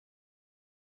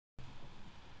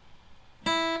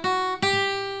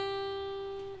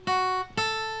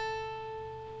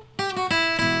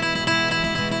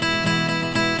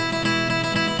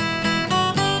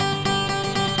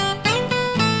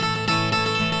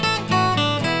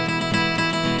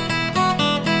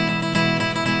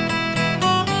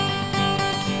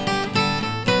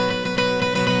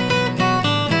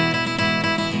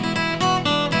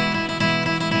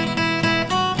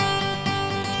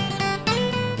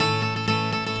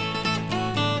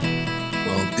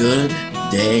Good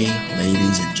day,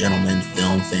 ladies and gentlemen,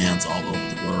 film fans all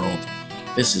over the world.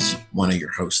 This is one of your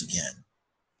hosts again,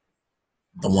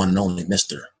 the one and only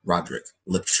Mr. Roderick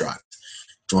Liptrot,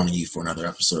 joining you for another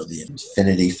episode of the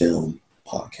Infinity Film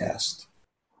Podcast.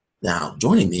 Now,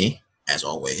 joining me, as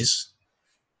always,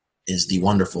 is the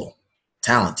wonderful,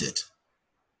 talented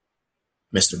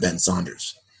Mr. Ben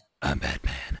Saunders. I'm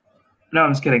Batman. No,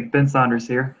 I'm just kidding. Ben Saunders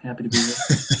here. Happy to be here.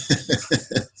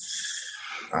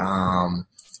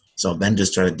 So Ben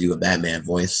just tried to do a Batman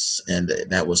voice, and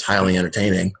that was highly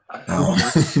entertaining.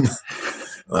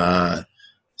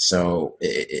 So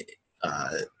if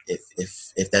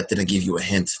that didn't give you a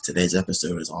hint, today's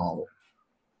episode is all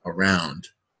around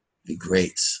the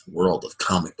great world of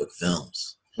comic book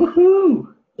films.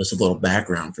 Woohoo! Just a little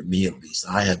background for me, at least.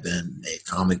 I have been a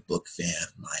comic book fan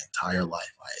my entire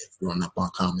life. I've grown up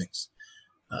on comics.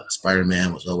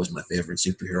 Spider-Man was always my favorite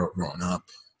superhero growing up,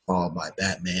 followed by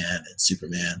Batman and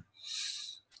Superman.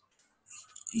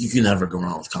 You can never go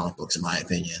wrong with comic books, in my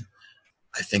opinion.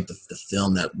 I think the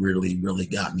film that really, really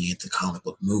got me into comic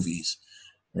book movies,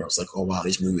 where I was like, oh, wow,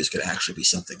 these movies could actually be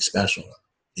something special,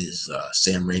 is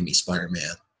Sam Raimi's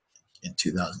Spider-Man in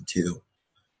 2002.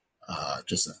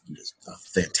 Just a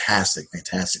fantastic,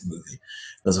 fantastic movie.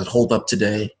 Does it hold up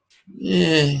today?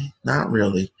 Not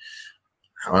really.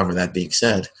 However, that being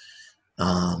said,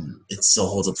 it still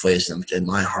holds a place in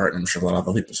my heart, and I'm sure a lot of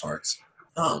other people's hearts,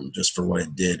 just for what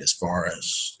it did as far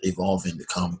as evolving the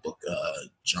comic book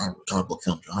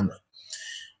film genre.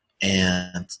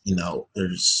 And, you know,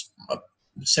 there's a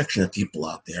section of people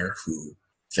out there who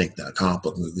think that comic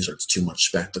book movies are too much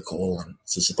spectacle, and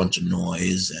it's just a bunch of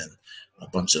noise and a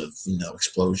bunch of,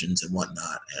 explosions and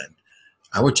whatnot. And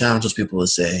I would challenge those people to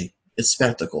say it's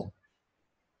spectacle,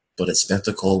 but it's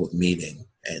spectacle with meaning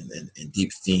and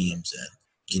deep themes. And,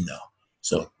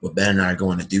 so what Ben and I are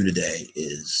going to do today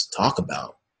is talk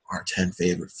about our 10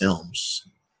 favorite films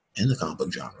in the comic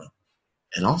book genre,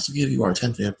 and also give you our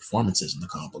 10 favorite performances in the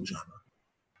comic book genre.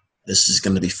 This is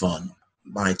going to be fun.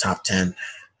 My top 10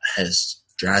 has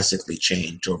drastically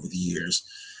changed over the years.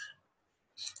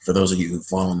 For those of you who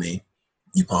follow me,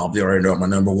 you probably already know what my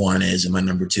number one is and my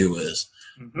number two is.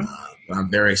 Mm-hmm. But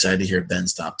I'm very excited to hear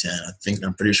Ben's top 10.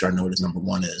 I'm pretty sure I know what his number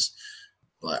one is,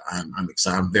 but I'm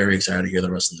excited. I'm very excited to hear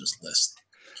the rest of this list.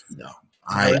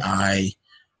 I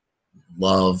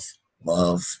love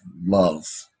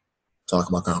talking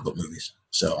about comic book movies.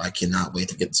 So I cannot wait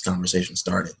to get this conversation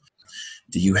started.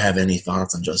 Do you have any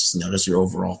thoughts on just your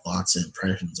overall thoughts and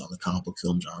impressions on the comic book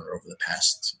film genre over the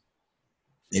past,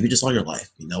 maybe just all your life?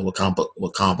 What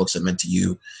comic books have meant to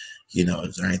you?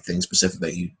 Is there anything specific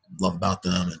that you love about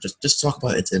them? And just talk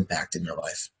about its impact in your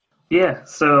life. Yeah,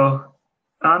 so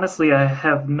honestly, I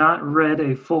have not read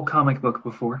a full comic book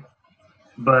before,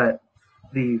 but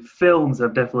the films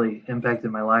have definitely impacted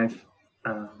my life,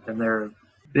 and they're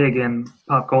big in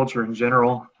pop culture in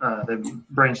general. They've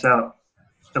branched out,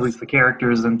 at least the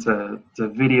characters, into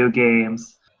video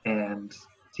games and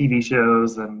TV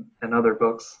shows and other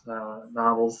books,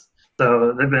 novels.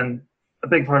 So they've been a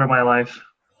big part of my life.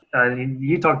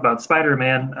 You talked about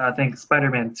Spider-Man. I think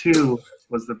Spider-Man 2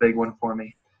 was the big one for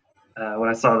me. When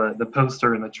I saw the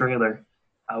poster and the trailer,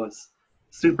 I was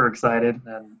super excited.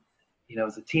 And,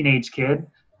 as a teenage kid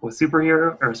with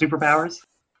superpowers,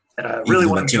 and I really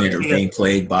wanted to see it. Being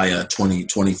played by a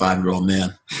 25-year-old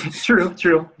man.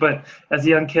 True. But as a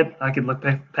young kid, I could look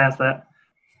past that.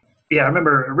 Yeah, I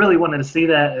remember I really wanted to see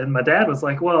that, and my dad was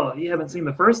like, well, you haven't seen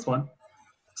the first one,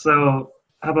 so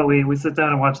how about we sit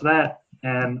down and watch that?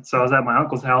 And so I was at my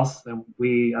uncle's house, and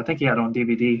I think he had it on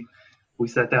DVD. We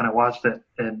sat down and watched it,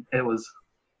 and it was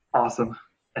awesome.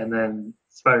 And then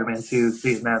Spider-Man 2,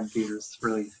 seeing that in theaters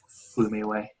really blew me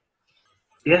away.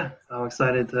 Yeah, I'm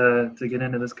excited to get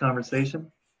into this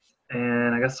conversation.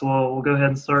 And I guess we'll go ahead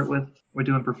and start with, we're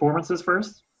doing performances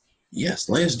first? Yes,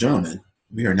 ladies and gentlemen,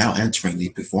 we are now entering the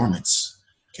performance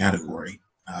category.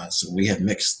 So we have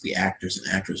mixed the actors and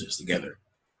actresses together.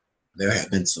 There have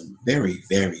been some very,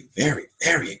 very, very,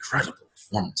 very incredible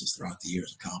performances throughout the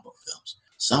years of comic book films.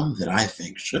 Some that I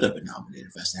think should have been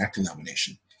nominated for Best Acting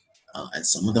nomination. And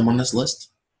some of them on this list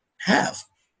have.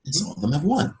 And some of them have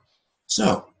won.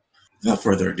 So, without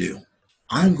further ado,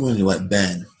 I'm going to let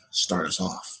Ben start us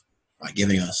off by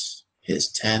giving us his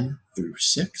 10 through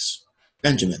 6.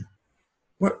 Benjamin,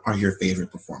 what are your favorite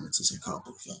performances in comic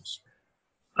book films?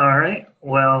 All right.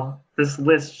 Well, this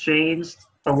list changed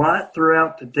a lot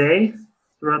throughout the day,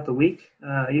 throughout the week,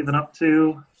 even up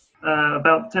to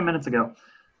about 10 minutes ago.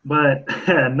 But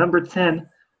number 10,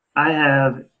 I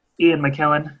have Ian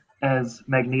McKellen as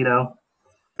Magneto.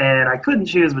 And I couldn't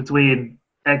choose between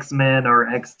X-Men or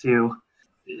X2.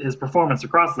 His performance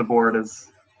across the board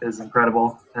is is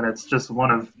incredible, and it's just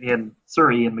one of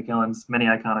Sir Ian McKellen's many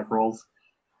iconic roles.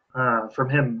 From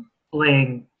him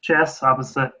playing chess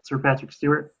opposite Sir Patrick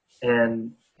Stewart,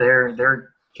 and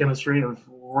their chemistry of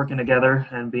working together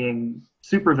and being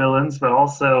supervillains, but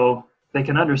also they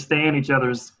can understand each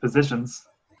other's positions.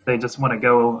 They just want to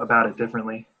go about it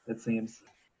differently, it seems.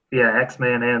 Yeah,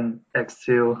 X-Men and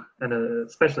X2, and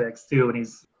especially X2 when he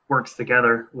works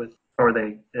together with, or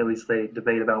at least they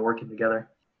debate about working together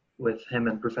with him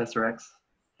and Professor X.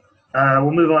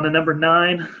 We'll move on to number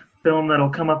 9, film that'll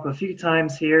come up a few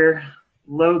times here,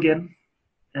 Logan,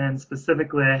 and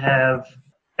specifically I have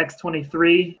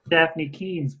X-23, Daphne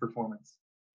Keene's performance.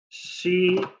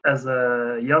 She, as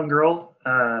a young girl,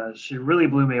 she really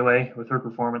blew me away with her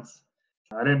performance.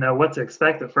 I didn't know what to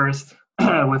expect at first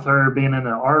with her being in an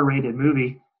R-rated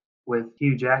movie with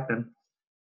Hugh Jackman,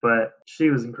 but she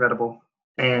was incredible.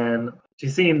 And she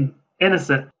seemed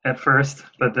innocent at first,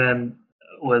 but then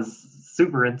was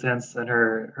super intense, and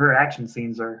her action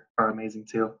scenes are amazing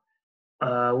too.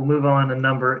 We'll move on to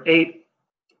number 8,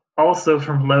 also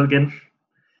from Logan,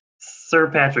 Sir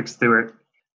Patrick Stewart.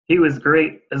 He was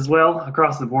great as well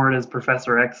across the board as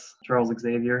Professor X, Charles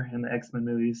Xavier in the X-Men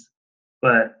movies,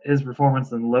 but his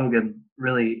performance in Logan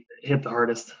really hit the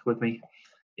hardest with me.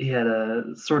 He had a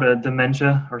sort of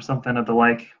dementia or something of the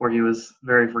like, where he was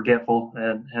very forgetful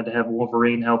and had to have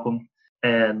Wolverine help him.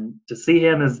 And to see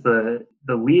him as the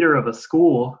leader of a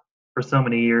school for so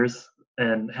many years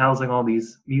and housing all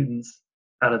these mutants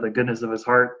out of the goodness of his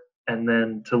heart, and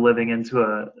then to living into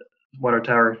a water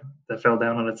tower that fell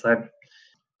down on its side,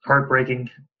 heartbreaking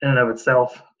in and of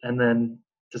itself. And then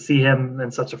to see him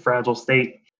in such a fragile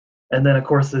state, and then of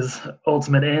course his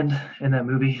ultimate end in that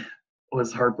movie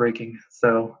was heartbreaking.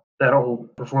 So that whole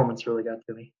performance really got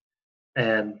to me,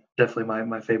 and definitely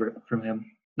my favorite from him.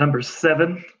 Number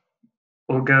 7,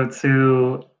 we'll go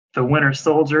to The Winter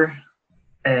Soldier,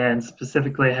 and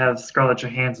specifically have Scarlett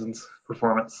Johansson's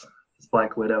performance as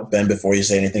Black Widow. Ben, before you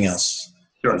say anything else,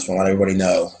 Sure. I just want to let everybody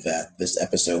know that this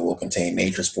episode will contain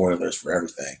major spoilers for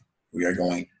everything. We are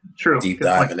going deep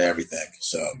dive into everything.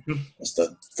 So just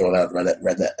to throw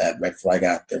that red flag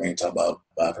out there when you talk about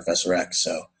Professor X.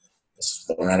 So just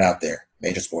throwing that out there.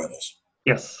 Major spoilers.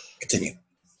 Yes. Continue.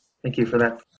 Thank you for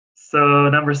that. So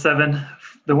number 7,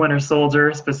 The Winter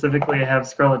Soldier. Specifically, I have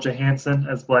Scarlett Johansson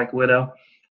as Black Widow.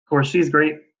 Of course, she's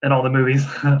great in all the movies,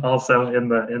 also in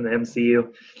the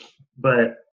MCU.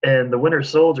 But in The Winter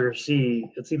Soldier,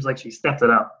 it seems like she stepped it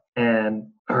up. And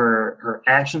her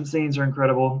action scenes are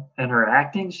incredible. And her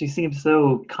acting, she seems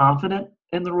so confident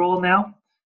in the role now.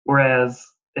 Whereas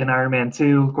in Iron Man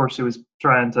 2, of course, she was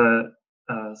trying to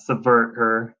subvert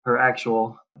her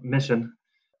actual mission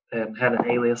and had an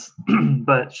alias.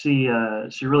 But she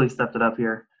really stepped it up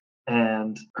here.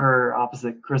 And her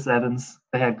opposite, Chris Evans,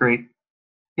 they had great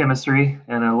chemistry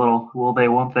and a little will they,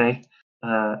 won't they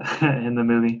in the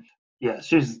movie. Yeah,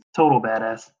 she's total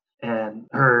badass. And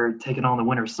her taking on the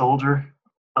Winter Soldier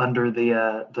under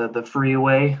the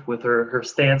freeway with her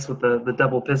stance with the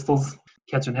double pistols,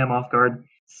 catching him off guard.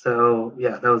 So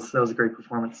yeah, that was a great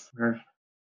performance from her.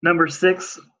 Number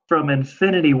 6, from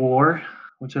Infinity War,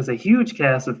 which has a huge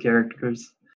cast of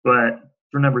characters, but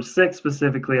for number 6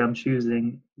 specifically, I'm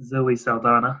choosing Zoe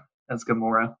Saldana as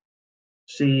Gamora.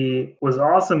 She was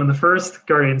awesome in the first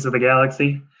Guardians of the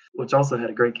Galaxy, which also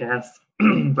had a great cast.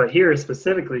 But here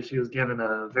specifically, she was given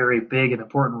a very big and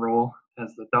important role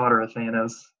as the daughter of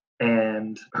Thanos.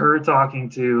 And her talking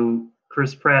to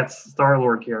Chris Pratt's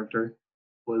Star-Lord character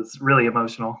was really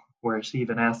emotional, where she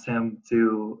even asked him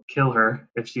to kill her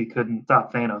if she couldn't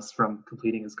stop Thanos from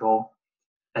completing his goal.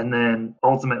 And then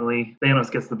ultimately,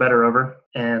 Thanos gets the better of her,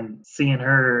 and seeing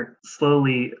her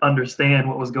slowly understand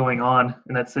what was going on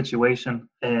in that situation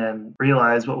and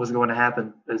realize what was going to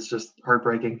happen is just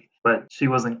heartbreaking. But she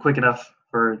wasn't quick enough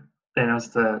for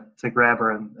Thanos to grab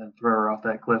her and throw her off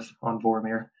that cliff on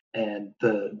Vormir. And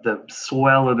the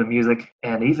swell of the music,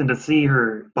 and even to see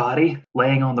her body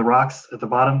laying on the rocks at the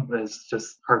bottom is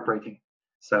just heartbreaking.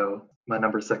 So my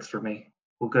number 6 for me.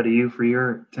 We'll go to you for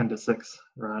your 10-6,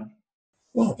 Ron.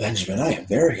 Well, Benjamin, I am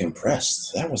very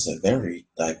impressed. That was a very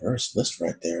diverse list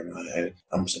right there.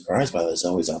 I'm surprised by the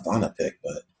Zoe Saldana pick,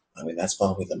 but I mean, that's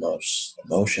probably the most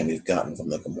emotion we've gotten from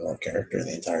the Gamora character in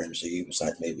the entire MCU,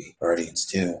 besides maybe Guardians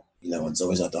 2. And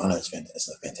Zoe Saldana is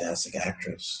a fantastic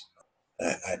actress.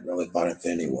 I really thought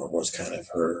Infinity War was kind of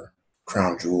her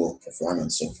crown jewel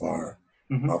performance so far.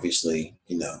 Mm-hmm. Obviously,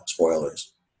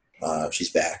 spoilers.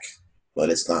 She's back, but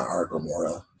it's not our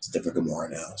Gamora. It's a different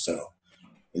Gamora now. So,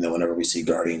 whenever we see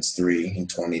Guardians 3 in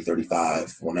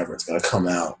 2035, whenever it's going to come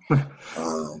out,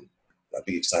 I'd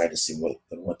be excited to see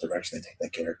what direction they take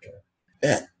that character.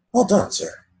 Ben, well done,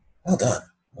 sir. Well done.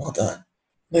 Well done.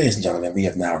 Ladies and gentlemen, we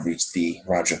have now reached the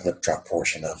Roger Liptrop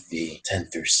portion of the 10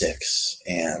 through 6,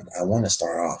 and I want to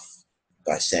start off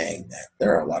by saying that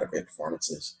there are a lot of great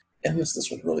performances, and this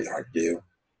was really hard to do.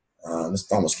 This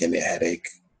almost gave me a headache.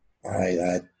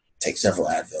 I take several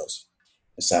Advils,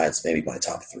 besides maybe my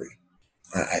top three.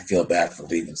 I feel bad for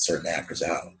leaving certain actors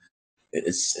out.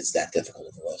 It's that difficult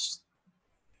of a list.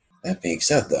 That being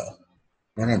said, though,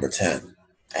 my number 10,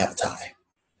 Avatar.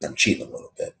 I'm cheating a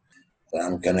little bit, but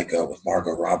I'm going to go with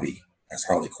Margot Robbie as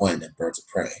Harley Quinn in Birds of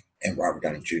Prey and Robert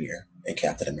Downey Jr. in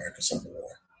Captain America Civil War.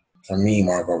 For me,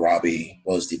 Margot Robbie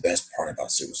was the best part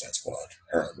about Suicide Squad.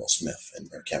 Her and Will Smith and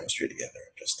their chemistry together.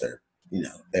 Just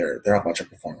they're a bunch of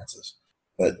performances.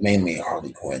 But mainly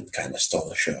Harley Quinn kind of stole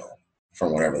the show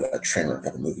from whatever that train wreck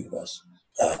of a movie was.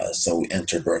 So we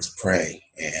entered Birds of Prey,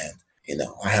 and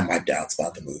I had my doubts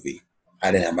about the movie.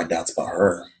 I didn't have my doubts about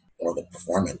her or the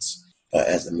performance, but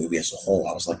as the movie as a whole,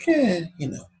 I was like,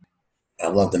 I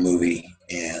love the movie,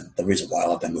 and the reason why I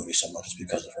love that movie so much is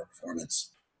because of her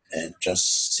performance. And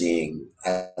just seeing,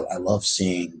 I love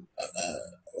seeing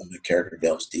when the character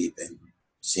delves deep and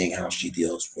seeing how she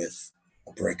deals with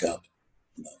a breakup,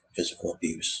 physical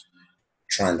abuse,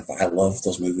 I love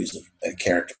those movies of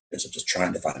characters of just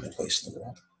trying to find their place in the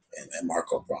world. And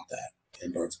Marco brought that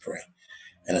in Birds of Prey.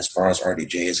 And as far as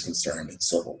RDJ is concerned in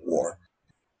Civil War,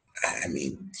 I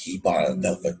mean, he brought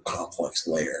another complex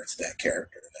layer to that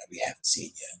character that we haven't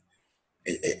seen yet.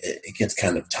 It gets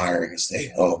kind of tiring to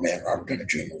say, oh man, Robert Downey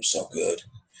Jr. was so good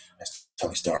as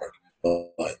Tony Stark.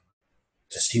 But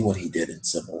to see what he did in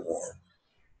Civil War,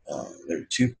 there are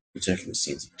two particular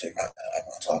scenes in particular I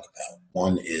want to talk about.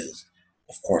 One is,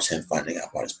 of course, him finding out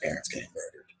about his parents getting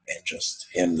murdered and just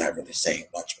him not really saying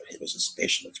much, but it was his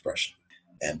facial expression.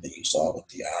 And then you saw with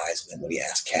the eyes, and then when he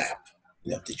asked Cap,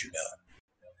 did you know?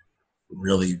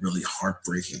 Really, really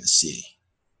heartbreaking to see.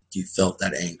 You felt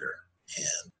that anger,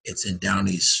 and it's in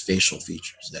Downey's facial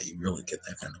features that you really get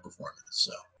that kind of performance.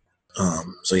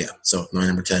 So my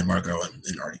number 10, Margot and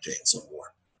RDJ in Civil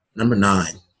War. Number 9,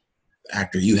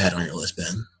 actor you had on your list,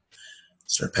 Ben,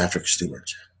 Sir Patrick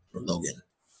Stewart for Logan.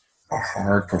 A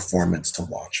hard performance to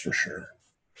watch for sure,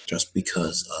 just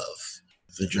because of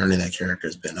the journey that character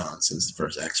has been on since the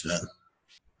first X-Men.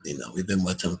 We've been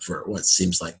with him for what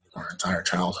seems like our entire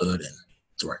childhood and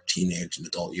through our teenage and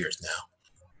adult years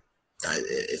now.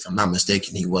 If I'm not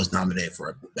mistaken, he was nominated for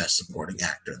a Best Supporting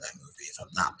Actor in that movie, if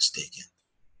I'm not mistaken.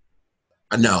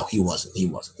 No, he wasn't. He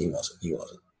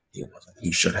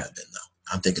should have been,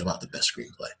 though. I'm thinking about the Best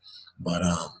Screenplay. But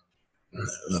a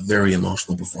very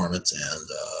emotional performance, and,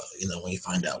 when you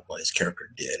find out what his character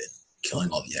did in killing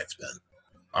all the X-Men,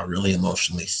 a really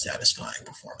emotionally satisfying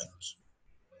performance.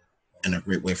 And a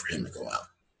great way for him to go out.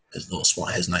 His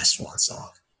nice swan song.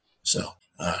 So,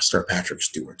 Sir Patrick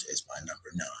Stewart is my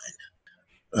number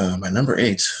 9. My number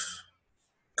 8,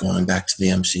 going back to the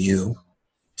MCU,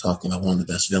 talking about one of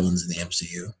the best villains in the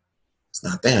MCU. It's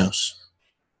not Thanos.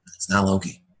 It's not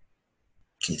Loki.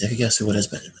 Can you take a guess who it is,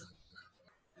 Benjamin?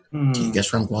 Can you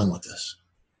guess where I'm going with this?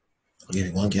 I'll give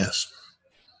you one guess.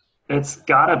 It's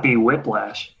gotta be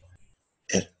Whiplash.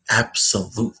 It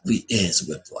absolutely is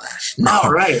Whiplash. No.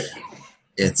 All right.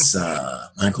 It's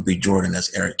Michael B. Jordan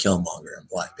as Eric Killmonger in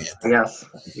Black Panther.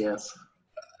 Yes.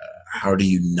 How do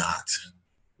you not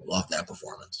love that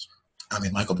performance? I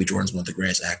mean, Michael B. Jordan's one of the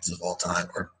greatest actors of all time,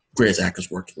 or greatest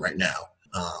actors working right now.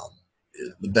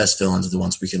 The best villains are the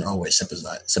ones we can always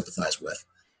sympathize with.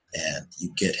 And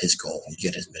you get his goal, you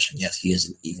get his mission. Yes, he is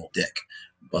an evil dick,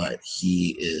 but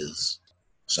he is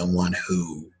someone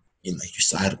who you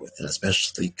side with, and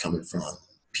especially coming from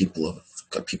people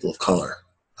of color.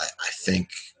 I think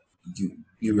you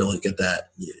really get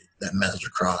that message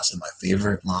across. And my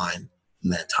favorite line in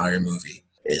that entire movie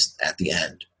is at the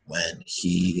end when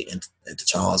he and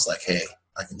T'Challa's like, "Hey,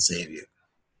 I can save you,"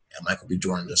 and Michael B.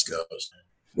 Jordan just goes,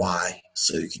 "Why?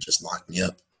 So you can just lock me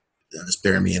up and just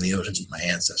bury me in the oceans with my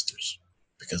ancestors,"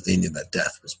 because they knew that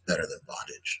death was better than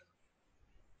bondage.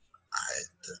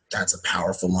 That's a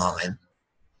powerful line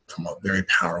from a very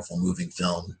powerful, moving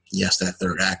film. Yes, that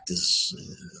third act is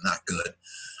not good,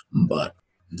 but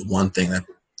the one thing that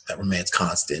remains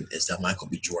constant is that Michael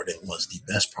B. Jordan was the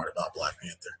best part about Black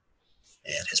Panther,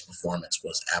 and his performance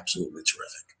was absolutely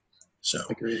terrific. So,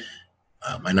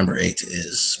 my number 8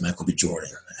 is Michael B.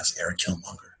 Jordan as Eric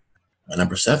Killmonger. My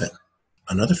number 7,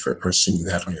 another person you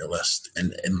had on your list,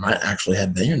 and it might actually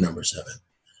have been your number 7,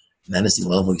 and that is the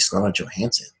lovely Scarlett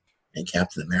Johansson in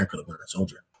Captain America: The Winter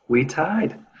Soldier. We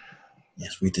tied.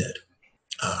 Yes, we did.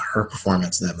 Her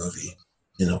performance in that movie,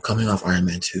 coming off Iron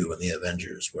Man 2 and the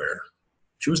Avengers, where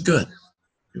she was good.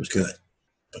 She was good.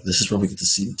 But this is where we get to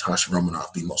see Natasha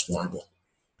Romanoff be most vulnerable.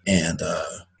 And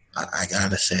I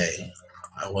gotta say,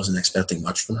 I wasn't expecting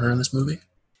much from her in this movie.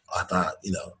 I thought,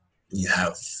 you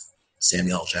have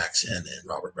Samuel L. Jackson and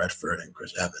Robert Redford and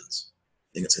Chris Evans. I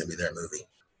think it's gonna be their movie.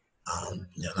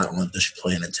 Not only does she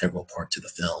play an integral part to the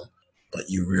film, but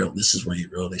this is where you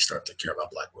really start to care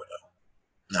about Black Widow.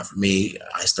 Now, for me,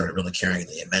 I started really caring in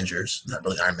the Avengers, not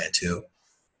really Iron Man 2,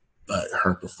 but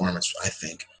her performance, I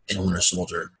think, in Winter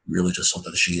Soldier really just showed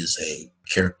that she is a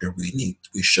character we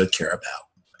should care about,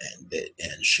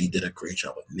 and she did a great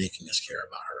job of making us care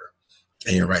about her.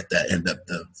 And you're right that and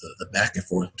the back and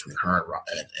forth between her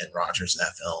and Rogers in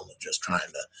that film, just trying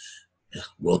to,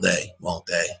 will they, won't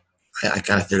they? I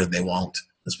kind of figured they won't,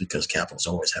 just because Capitol's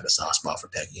always had a soft spot for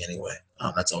Peggy anyway.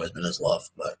 That's always been his love,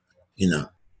 but you know,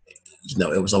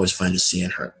 it was always fun just seeing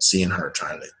her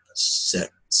trying to set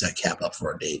Cap up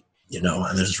for a date. And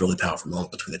there's this really powerful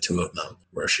moment between the two of them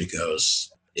where she goes,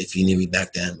 "If you knew me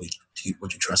back then,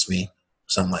 would you trust me?"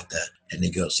 Something like that. And he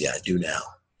goes, "Yeah, I do now."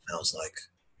 And I was like,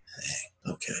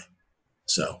 "Hey, okay."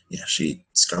 So yeah,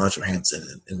 Scarlett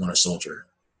Johansson in Winter Soldier,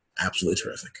 absolutely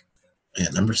terrific.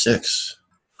 And number 6,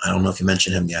 I don't know if you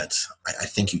mentioned him yet. I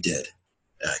think you did.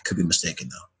 I could be mistaken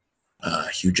though.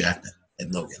 Hugh Jackman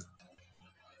in Logan.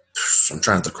 I'm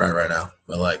trying to cry right now,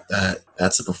 but like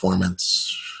that's a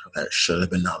performance that should have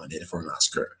been nominated for an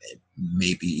Oscar and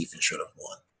maybe even should have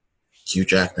won. Hugh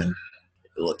Jackman.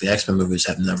 Look, the X-Men movies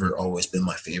have never always been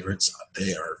my favorites.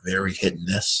 They are very hit and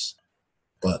miss,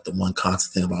 but the one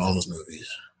constant thing about all those movies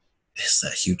is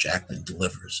that Hugh Jackman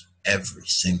delivers every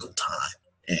single time.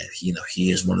 And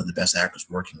he is one of the best actors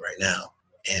working right now.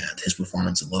 And his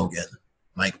performance in Logan,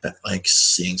 like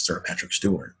seeing Sir Patrick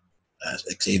Stewart as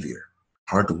Xavier,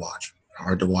 hard to watch.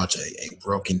 Hard to watch a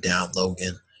broken down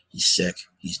Logan. He's sick.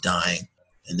 He's dying,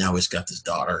 and now he's got this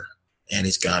daughter, and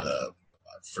he's got a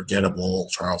forgettable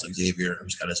Charles Xavier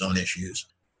who's got his own issues.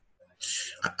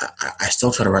 I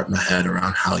still try to wrap my head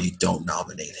around how you don't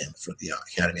nominate him for the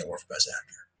Academy Award for Best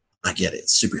Actor. I get it,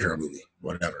 it's a superhero movie,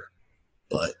 whatever,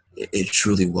 but it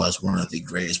truly was one of the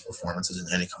greatest performances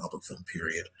in any comic book film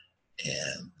period.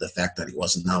 And the fact that he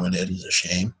wasn't nominated is a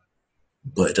shame,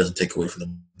 but it doesn't take away from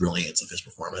the brilliance of his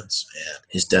performance and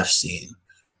his death scene.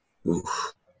 Ooh,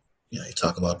 you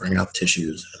talk about bringing out the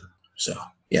tissues. And so,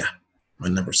 yeah, my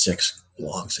number 6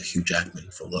 belongs to Hugh Jackman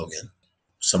for Logan.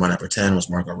 So my number 10 was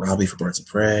Margot Robbie for Birds of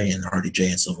Prey and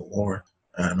RDJ in Civil War.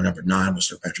 My number 9 was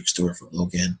Sir Patrick Stewart for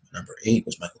Logan. My number 8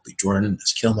 was Michael B. Jordan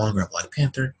as Killmonger in Black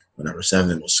Panther. My number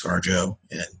 7 was ScarJo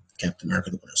and Captain America: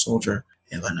 The Winter Soldier.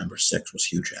 And my number 6 was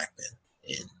Hugh Jackman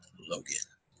in Logan.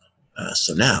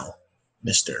 So now,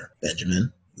 Mr.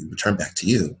 Benjamin, we return back to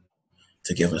you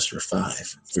to give us your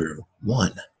 5 through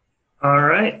 1. All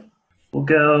right. We'll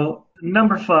go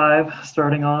number 5,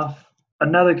 starting off.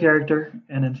 Another character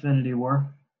in Infinity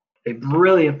War. A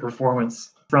brilliant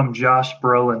performance from Josh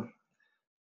Brolin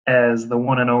as the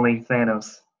one and only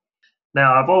Thanos.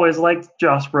 Now, I've always liked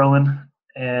Josh Brolin,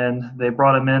 and they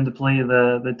brought him in to play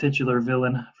the titular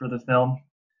villain for the film.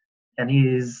 And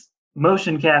he's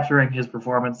motion capturing his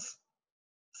performance.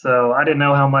 So I didn't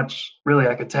know how much really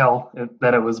I could tell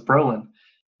that it was Brolin.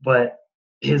 But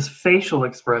his facial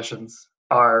expressions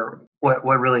are what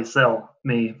really sell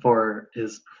me for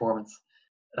his performance.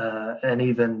 And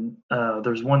even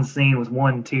there's one scene with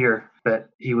one tear that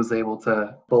he was able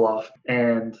to pull off.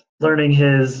 And learning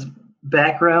his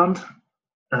background,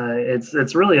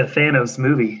 it's really a Thanos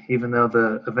movie, even though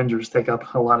the Avengers take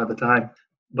up a lot of the time.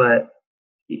 But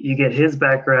you get his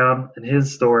background and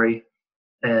his story,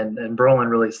 and Brolin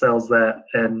really sells that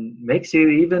and makes you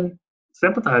even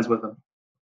sympathize with him.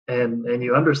 And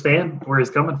you understand where he's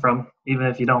coming from, even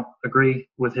if you don't agree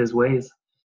with his ways.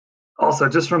 Also,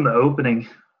 just from the opening,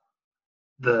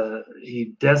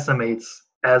 he decimates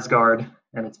Asgard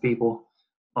and its people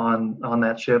on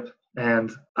that ship.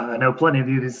 And I know plenty of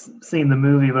you have seen the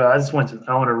movie, but I want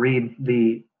to read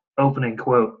the opening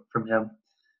quote from him.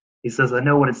 He says, "I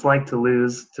know what it's like to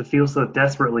lose, to feel so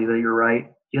desperately that you're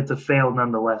right, yet to fail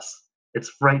nonetheless. It's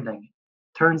frightening.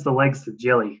 Turns the legs to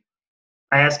jelly.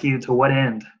 I ask you, to what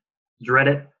end? Dread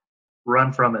it?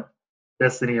 Run from it.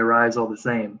 Destiny arrives all the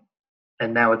same.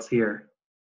 And now it's here.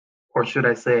 Or should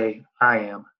I say, I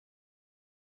am."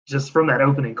 Just from that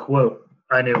opening quote,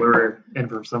 I knew we were in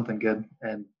for something good,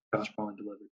 and Josh Brolin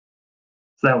delivered.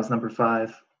 So that was number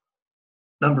 5.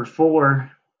 Number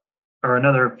 4, or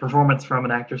another performance from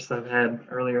an actress I've had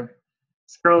earlier,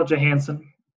 Scarlett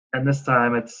Johansson, and this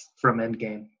time it's from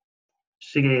Endgame.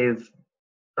 She gave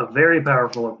a very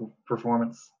powerful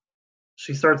performance.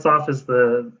 She starts off as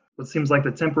what seems like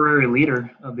the temporary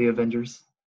leader of the Avengers,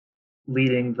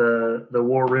 leading the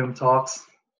war room talks.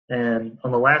 And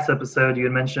on the last episode, you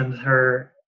had mentioned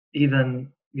her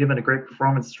even giving a great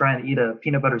performance trying to eat a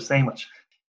peanut butter sandwich,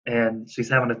 and she's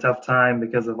having a tough time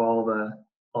because of all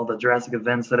the drastic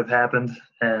events that have happened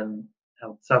and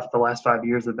how tough the last 5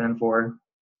 years have been for her.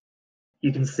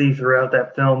 You can see throughout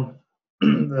that film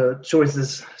the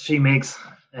choices she makes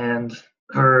and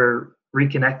her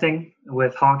reconnecting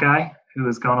with Hawkeye, who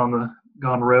has gone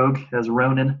rogue as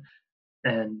Ronin,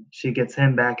 and she gets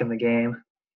him back in the game.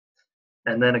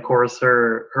 And then, of course,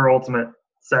 her ultimate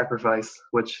sacrifice,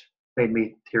 which made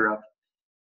me tear up.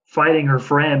 Fighting her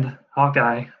friend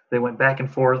Hawkeye, they went back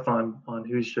and forth on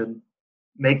who should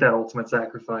make that ultimate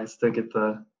sacrifice to get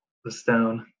the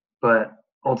stone, but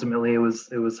ultimately it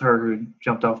was her who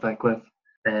jumped off that cliff,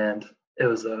 and it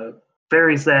was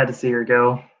very sad to see her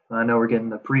go. I know we're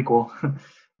getting a prequel,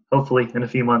 hopefully in a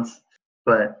few months,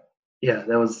 but yeah,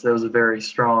 that was a very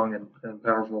strong and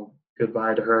powerful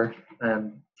goodbye to her.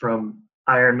 And from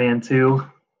Iron Man 2,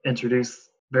 introduced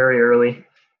very early.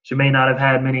 She may not have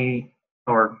had many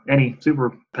or any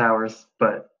superpowers,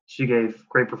 but she gave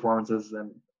great performances,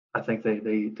 and I think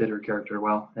they did her character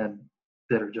well and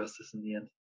did her justice in the end.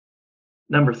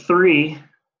 Number three,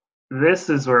 this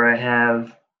is where I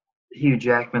have Hugh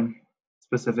Jackman,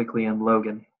 specifically in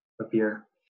Logan, appear.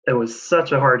 It was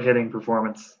such a hard hitting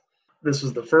performance. This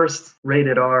was the first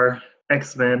rated R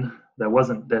X-Men that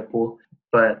wasn't Deadpool,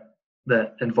 but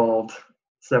that involved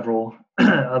several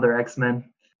other X-Men.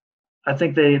 I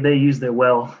think they used it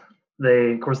well.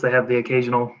 Of course, they have the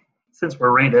occasional, since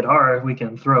we're rated R, we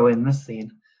can throw in this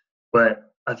scene.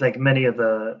 But I think many of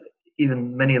the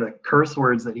curse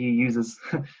words that he uses,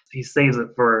 he saves it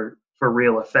for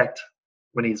real effect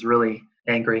when he's really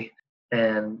angry.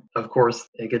 And of course,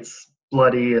 it gets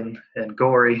bloody and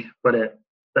gory, but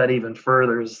that even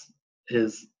furthers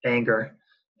his anger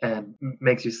and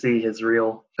makes you see his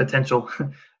real potential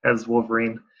as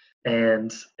Wolverine.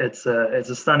 And it's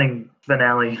a stunning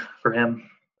finale for him,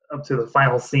 up to the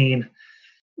final scene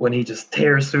when he just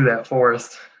tears through that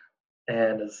forest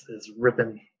and is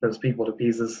ripping those people to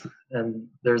pieces. And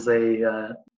there's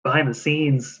a behind the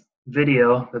scenes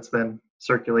video that's been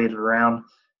circulated around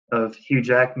of Hugh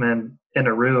Jackman in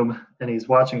a room, and he's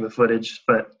watching the footage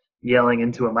but yelling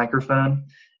into a microphone,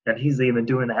 and he's even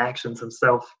doing the actions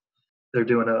himself. They're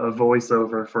doing a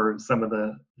voiceover for some of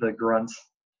the grunts.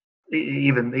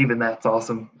 Even that's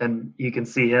awesome, and you can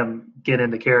see him get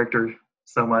into character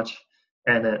so much.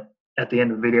 And at the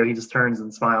end of the video, he just turns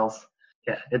and smiles.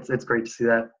 Yeah, it's great to see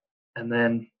that. And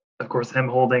then, of course, him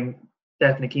holding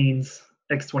Daphne Keene's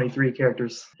X-23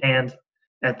 character's hand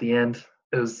at the end.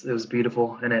 It was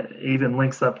beautiful, and it even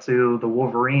links up to the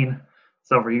Wolverine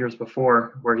several years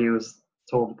before, where he was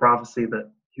told the prophecy that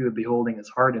he would be holding his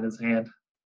heart in his hand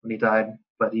when he died,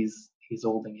 but he's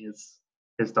holding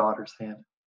his daughter's hand,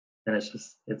 and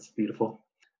it's beautiful.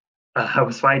 I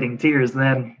was fighting tears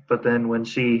then, but then when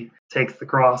she takes the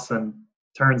cross and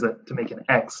turns it to make an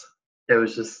X, it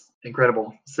was just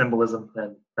incredible symbolism,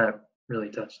 and that really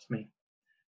touched me.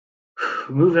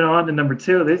 Moving on to number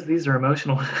two, these are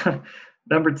emotional.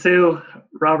 Number two,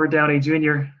 Robert Downey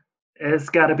Jr. It's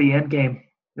got to be Endgame.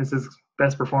 This is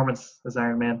best performance as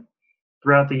Iron Man.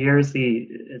 Throughout the years,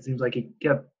 it seems like he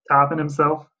kept topping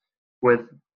himself with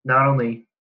not only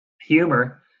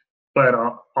humor, but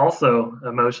also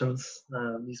emotions.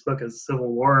 You spoke of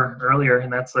Civil War earlier,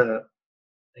 and that's an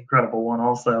incredible one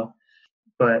also.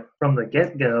 But from the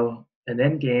get-go, in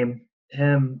Endgame,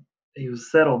 he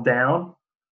was settled down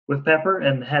with Pepper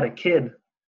and had a kid,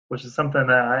 which is something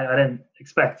that I didn't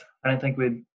expect. I didn't think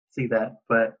we'd see that,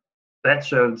 but that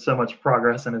showed so much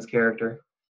progress in his character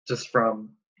just from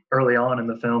early on in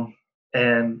the film.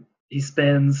 And he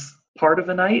spends part of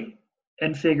a night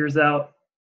and figures out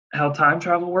how time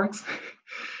travel works,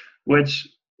 which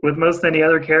with most any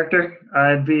other character,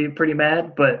 I'd be pretty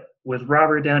mad. But with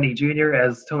Robert Downey Jr.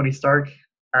 as Tony Stark,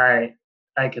 I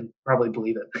could probably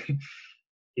believe it.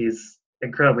 He's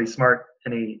incredibly smart,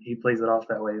 and he plays it off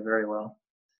that way very well.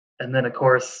 And then, of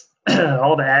course,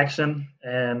 all the action,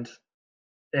 and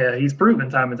he's proven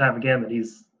time and time again that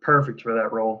he's perfect for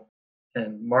that role.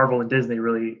 And Marvel and Disney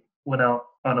really went out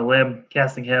on a limb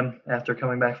casting him after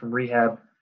coming back from rehab.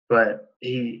 But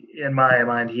in my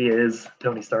mind, he is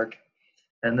Tony Stark.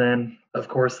 And then, of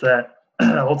course, that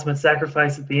ultimate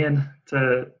sacrifice at the end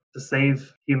to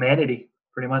save humanity,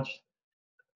 pretty much.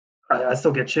 I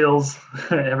still get chills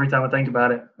every time I think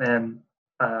about it. And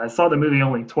I saw the movie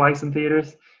only twice in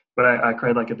theaters, but I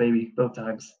cried like a baby both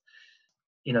times.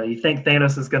 You think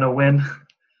Thanos is going to win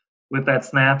with that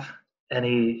snap, and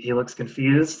he looks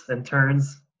confused and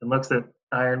turns and looks at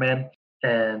Iron Man,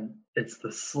 and it's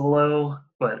the slow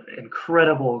but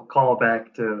incredible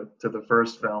callback to the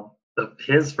first film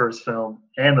his first film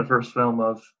and the first film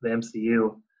of the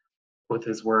MCU with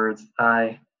his words,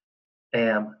 "I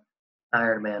am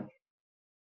Iron Man."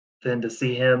 Then to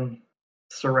see him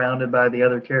surrounded by the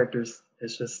other characters,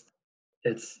 it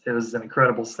was an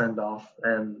incredible send off,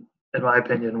 and in my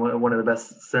opinion, one of the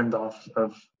best send offs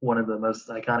of one of the most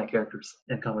iconic characters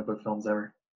in comic book films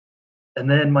ever. And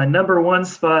then my number one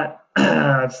spot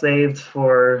I've saved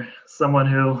for someone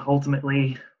who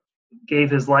ultimately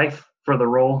gave his life for the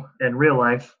role in real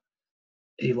life.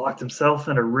 He locked himself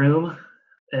in a room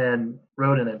and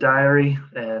wrote in a diary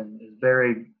and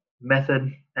very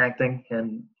method acting,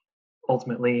 and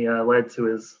ultimately led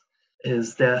to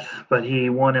his death. But he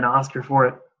won an Oscar for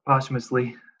it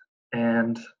posthumously,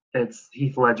 and it's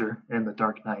Heath Ledger in The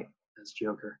Dark Knight as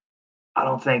Joker. I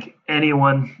don't think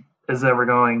anyone is ever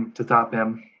going to top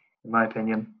him, in my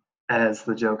opinion, as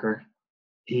the Joker.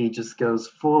 He just goes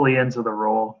fully into the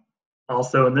role.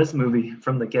 Also, in this movie,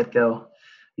 from the get go,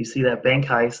 you see that bank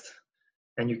heist,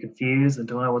 and you're confused and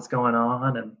don't know what's going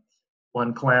on, and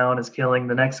one clown is killing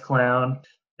the next clown,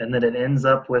 and then it ends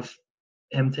up with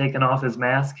him taking off his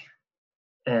mask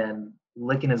and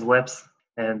licking his lips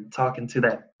and talking to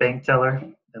that bank teller,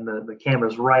 and the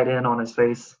camera's right in on his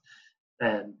face.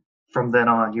 And from then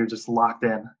on, you're just locked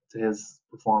in to his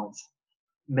performance,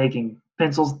 making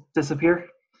pencils disappear,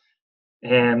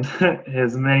 and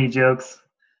his many jokes,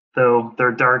 though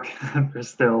they're dark, there's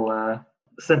still a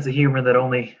sense of humor that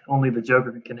only the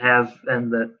Joker can have,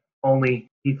 and that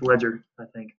only Heath Ledger, I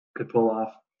think, could pull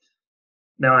off.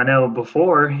 Now I know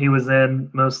before he was in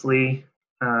mostly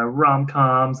rom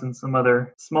coms and some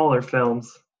other smaller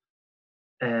films,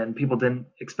 and people didn't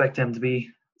expect him to be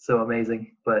so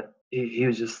amazing, but he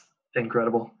was just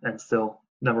incredible, and still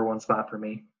number one spot for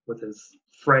me with his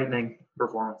frightening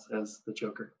performance as the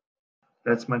Joker.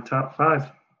 That's my top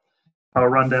five. I'll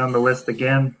run down the list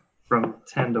again from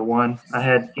 10 to 1. I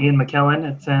had Ian McKellen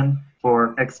at 10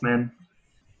 for X-Men.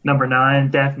 Number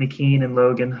 9, Daphne Keane in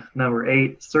Logan. Number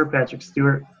 8, Sir Patrick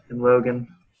Stewart in Logan.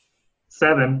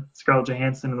 7, Scarlett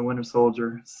Johansson in The Winter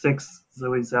Soldier. 6,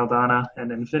 Zoe Saldana in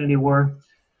Infinity War.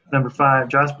 Number 5,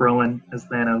 Josh Brolin as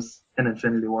Thanos in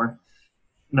Infinity War.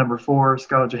 Number 4,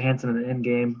 Scarlett Johansson in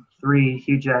Endgame. 3,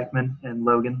 Hugh Jackman in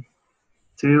Logan.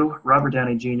 2, Robert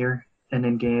Downey Jr. in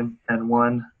Endgame. And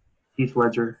 1, Heath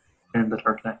Ledger in The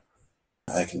Dark Knight.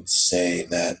 I can say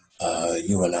that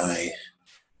you and I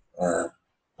are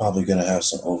probably going to have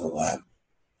some overlap,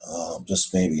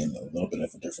 just maybe in a little bit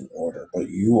of a different order. But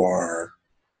you are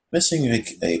missing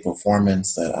a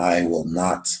performance that I will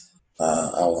not.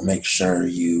 I will make sure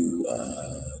you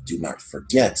do not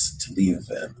forget to leave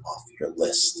them off your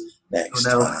list next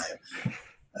time.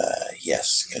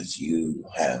 Yes, because you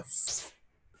have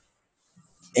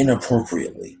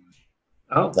inappropriately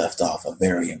left off a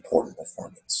very important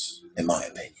performance, in my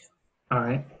opinion. All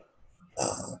right.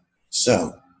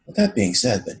 So, with that being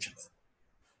said, Benjamin,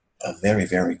 a very,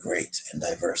 very great and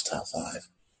diverse top five,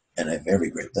 and a very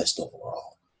great list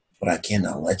overall. But I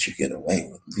cannot let you get away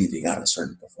with leaving out a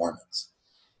certain performance.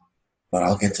 But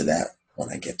I'll get to that when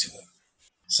I get to it.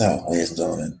 So, ladies and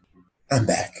gentlemen, I'm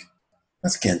back.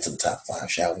 Let's get into the top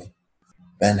five, shall we?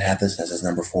 Ben had this as his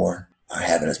number 4. I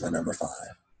have it as my number 5.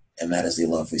 And that is the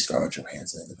lovely Scarlett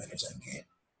Johansson in Avengers Endgame.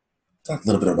 Talked a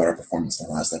little bit about her performance in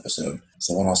the last episode.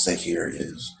 So what I'll say here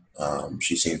is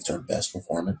she saved her best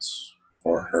performance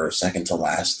for her second to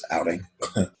last outing.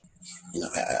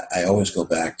 I always go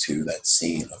back to that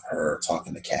scene of her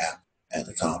talking to Cap at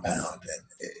the compound,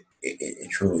 and it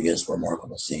truly is a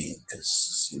remarkable scene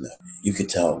because you could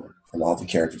tell from all the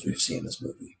characters we've seen in this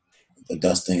movie, the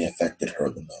dusting affected her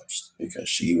the most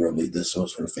because this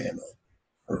was her family,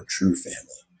 her true family,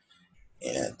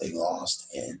 and they lost.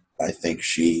 And I think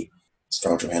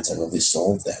Scarlett Johansson really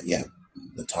sold that. Yeah,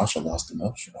 Natasha lost the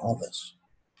most in all this.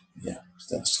 Yeah,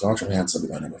 so Scarlett Johansson will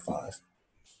be my number 5.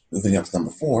 Moving up to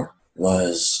number 4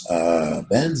 was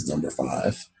Ben's number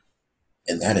 5,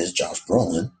 and that is Josh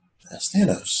Brolin as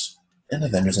Thanos in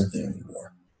Avengers Infinity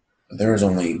War. There is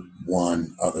only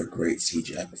one other great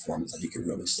CGI performance that you could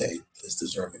really say is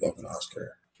deserving of an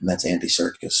Oscar, and that's Andy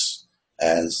Serkis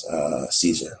as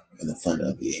Caesar in the Planet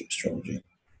of the Apes trilogy.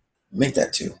 Make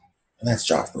that 2, and that's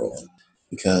Josh Brolin,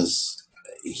 because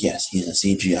yes, he's a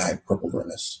CGI purple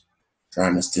grimace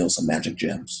trying to steal some magic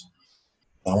gems.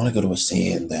 But I want to go to a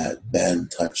scene that Ben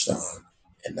touched on,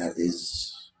 and that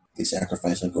is the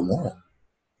sacrifice of Gamora.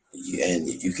 And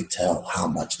you could tell how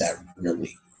much that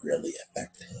really, really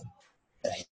affected him.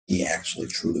 That he actually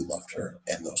truly loved her,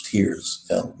 and those tears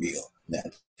felt real.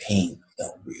 That pain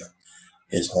felt real.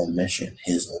 His whole mission,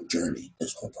 his whole journey,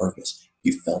 his whole purpose,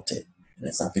 you felt it. And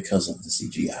it's not because of the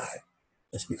CGI.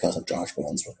 It's because of Josh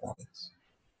Brolin's performance.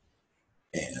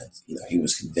 he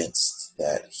was convinced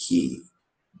that he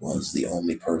was the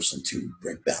only person to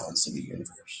bring balance in the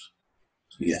universe.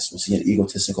 So yes, was he an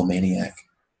egotistical maniac?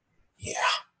 Yeah.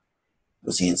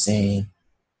 Was he insane?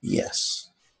 Yes.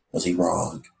 Was he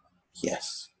wrong?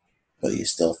 Yes. But he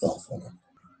still fell for him.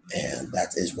 And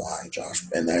that is why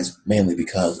and that is mainly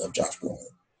because of Josh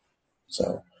Brolin.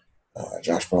 So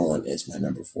Josh Brolin is my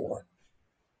number 4.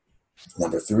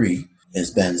 Number 3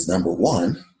 is Ben's number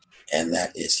 1, and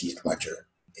that is Heath Ledger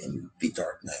in The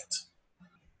Dark Knight.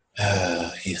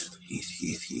 Heath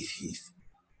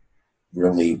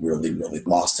really, really, really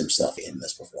lost himself in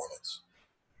this performance.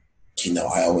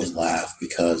 I always laugh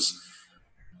because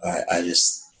I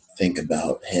just think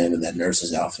about him in that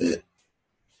nurse's outfit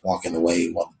walking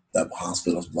away while the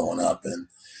hospital's blowing up, and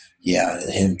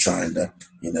him trying to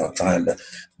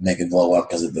make it blow up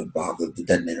because of the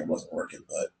detonator wasn't working,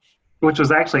 but which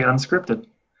was actually unscripted.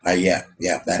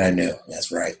 That I knew.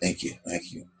 That's right. Thank you.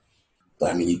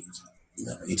 But I mean,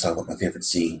 you talk about my favorite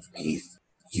scene from Heath.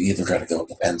 You either got to go with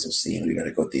the pencil scene or you got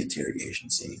to go with the interrogation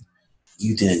scene.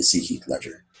 You didn't see Heath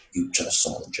Ledger. You just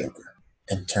saw the Joker.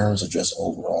 In terms of just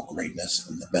overall greatness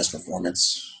and the best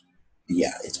performance,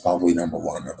 it's probably number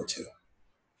 1, number 2.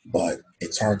 But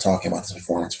it's hard talking about this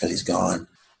performance because he's gone.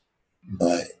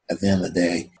 But at the end of the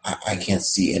day, I can't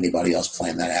see anybody else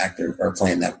playing that actor or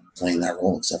playing that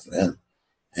role except for him.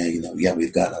 And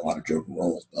we've gotten a lot of Joker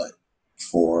roles, but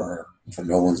for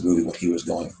Nolan's movie, what he was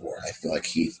going for, I feel like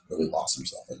Heath really lost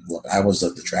himself. And look, I was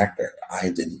a detractor. I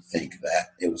didn't think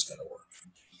that it was going to work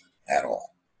at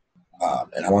all.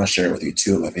 And I want to share with you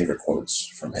 2 of my favorite quotes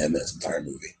from him in this entire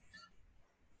movie.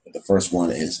 The first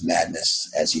one is,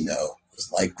 "Madness, as you know, is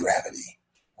like gravity.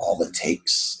 All it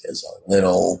takes is a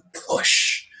little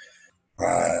push."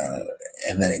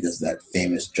 And then he does that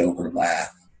famous Joker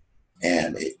laugh.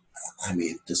 And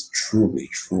just truly,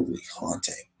 truly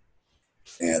haunting.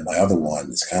 And my other one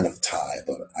is kind of a tie,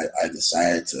 but I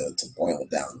decided to boil it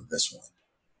down to this one.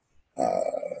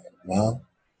 I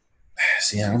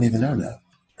don't even know now.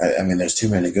 There's too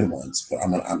many good ones, but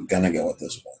I'm gonna go with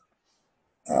this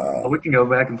one. We can go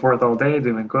back and forth all day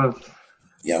doing quotes.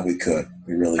 Yeah, we could.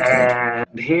 We really could.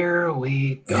 And here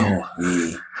we go. Here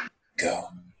we go.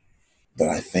 But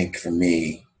I think for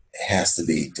me, it has to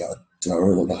be, do I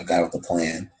really look like a guy with a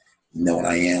plan? You know what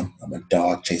I am? I'm a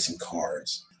dog chasing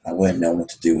cars. I wouldn't know what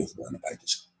to do with one if I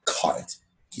just caught it.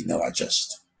 I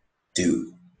just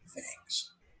do things.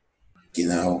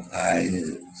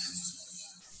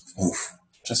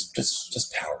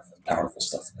 Just powerful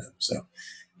stuff from him. So,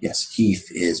 yes, Heath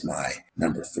is my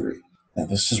number 3. Now,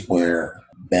 this is where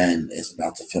Ben is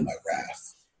about to feel my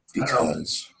wrath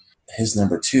because his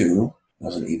number 2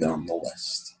 wasn't even on the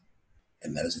list,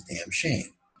 and that is a damn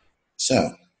shame.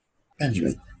 So,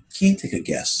 Benjamin, can you take a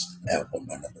guess at what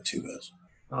my number 2 is?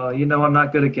 I'm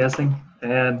not good at guessing,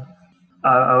 and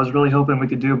I was really hoping we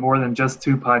could do more than just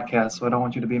 2 podcasts, so I don't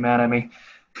want you to be mad at me.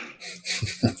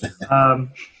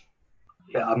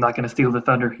 I'm not going to steal the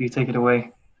thunder. You take it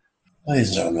away. Ladies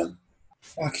and gentlemen,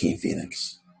 Joaquin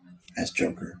Phoenix as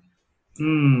Joker.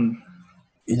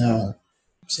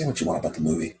 Say what you want about the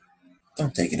movie.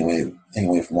 Don't take anything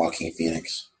away from Joaquin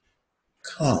Phoenix.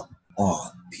 Come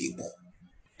on, people.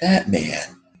 That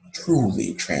man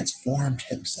truly transformed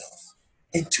himself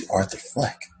into Arthur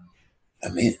Fleck.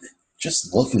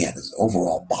 Just looking at his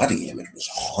overall body image was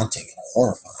haunting and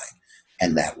horrifying.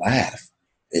 And that laugh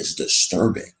is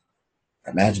disturbing.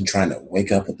 Imagine trying to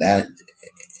wake up with that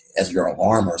as your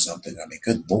alarm or something.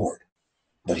 Good Lord.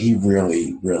 But he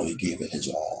really, really gave it his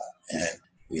all. And,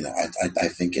 I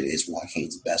think it is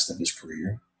Joaquin's best of his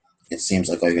career. It seems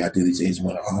like all you got to do these days is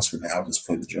win an Oscar now, just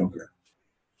play the Joker.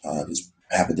 Just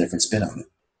have a different spin on it.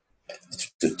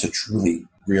 To truly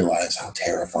realize how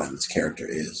terrifying this character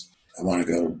is, I want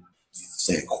to go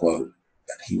say a quote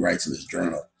that he writes in his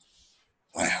journal.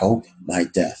 "I hope my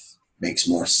death makes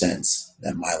more sense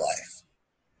than my life."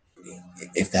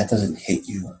 If that doesn't hit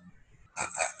you,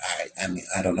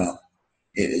 I don't know.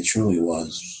 It truly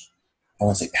was, I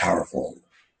won't say powerful,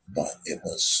 but it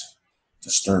was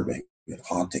disturbing and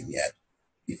haunting, yet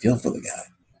you feel for the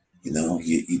guy.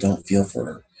 You don't feel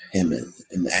for him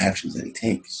in the actions that he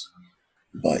takes,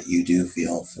 but you do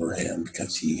feel for him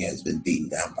because he has been beaten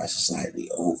down by society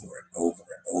over and over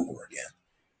and over again.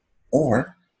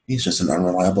 Or he's just an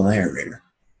unreliable narrator.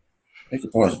 Pick a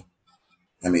poison.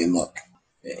 Look,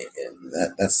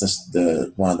 that's just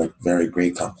one of the very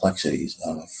great complexities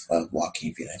of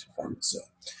Joaquin Phoenix's performance. So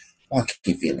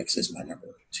Joaquin Phoenix is my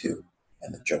number 2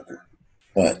 and the Joker.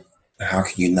 But how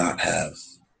can you not have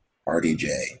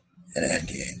RDJ in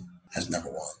Endgame as number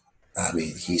 1?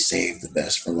 He saved the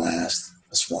best for last,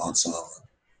 the swan song.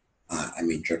 I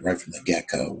mean, right from the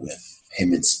get-go with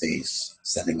him in space,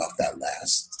 sending off that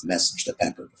last message to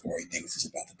Pepper before he thinks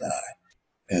he's about to die.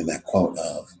 And that quote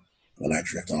of, when I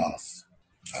drift off,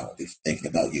 I will be thinking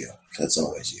about you, because it's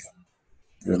always you.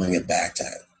 Bringing it back to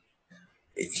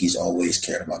it, he's always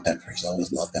cared about Pepper. He's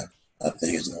always loved Pepper.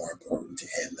 Nothing is more important to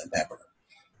him than Pepper.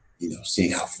 You know,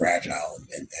 seeing how fragile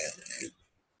and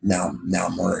now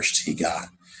merged he got,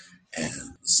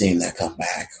 and seeing that come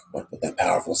back with that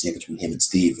powerful scene between him and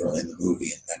Steve early in the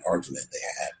movie, and that argument they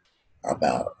had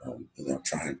about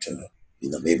trying to,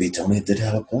 maybe Tony did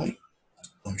have a point.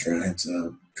 I'm trying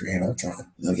to create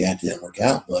Ultron. Yeah, it didn't work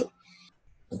out, but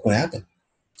look what happened.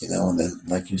 And then,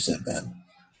 like you said, Ben,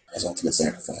 his ultimate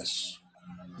sacrifice,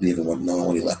 leaving what knowing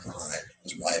what he left behind,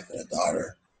 his wife and a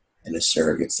daughter, and his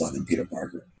surrogate son in Peter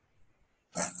Parker.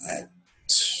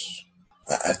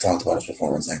 I've talked about his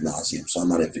performance ad nauseum, so I'm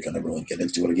not even going to really get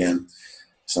into it again.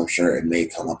 So I'm sure it may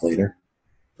come up later.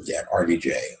 But yeah,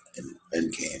 RDJ in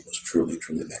Endgame was truly,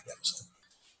 truly magnificent.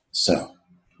 So,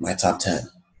 my top 10,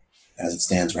 as it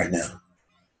stands right now.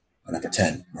 Number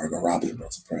 10, Margot Robbie in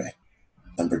Birds of Prey.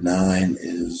 Number 9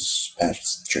 is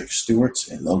Patrick Stewart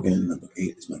in Logan. Number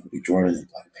 8 is Michael B. Jordan in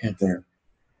Black Panther.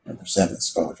 Number 7,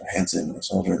 Scarlett Johansson in Winter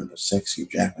Soldier. Number 6, Hugh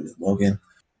Jackman in Logan.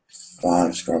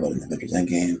 5, Scarlett in Avengers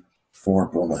Endgame.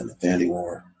 4, Brolin in Infinity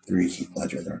War. 3, Heath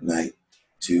Ledger in Dark Knight.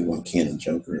 2, Joaquin in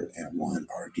Joker. And 1,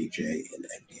 RDJ in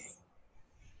Endgame.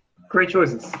 Great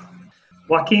choices.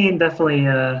 Joaquin definitely,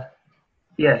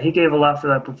 he gave a lot for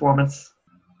that performance.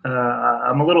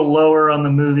 I'm a little lower on the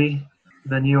movie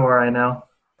than you are, I know.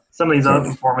 Some of these other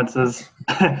performances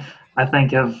I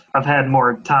think I've had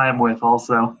more time with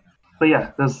also. But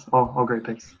yeah, those all great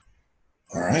picks.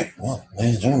 All right. Well,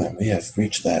 ladies and gentlemen, we have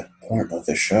reached that point of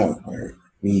the show where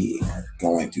we are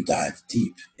going to dive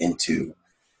deep into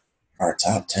our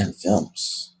top 10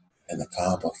 films in the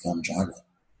comic book film genre.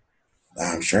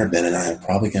 I'm sure Ben and I are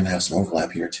probably going to have some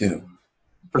overlap here too.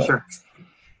 For sure.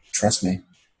 Trust me,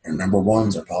 our number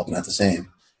ones are probably not the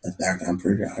same. In fact, I'm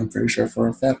pretty sure for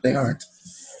a fact they aren't.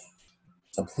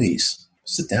 So please,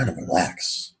 sit down and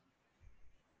relax.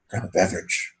 Grab a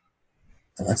beverage.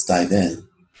 And let's dive in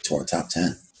to our top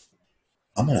 10.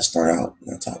 I'm going to start out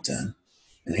with our top 10.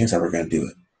 And here's how we're going to do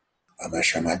it. I'm going to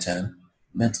share my 10.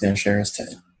 Ben's going to share his 10.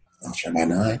 I'll share my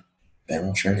 9. Ben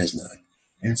will share his 9.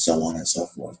 And so on and so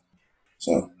forth.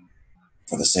 So,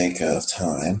 for the sake of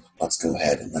time, let's go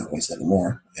ahead and not waste any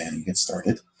more and get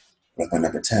started with my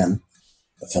number 10,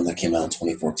 a film that came out in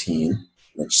 2014,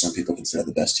 which some people consider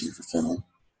the best year for film.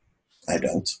 I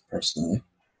don't, personally.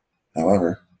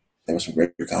 However, there were some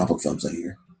great comic book films that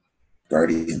year.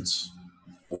 Guardians,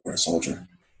 Winter Soldier,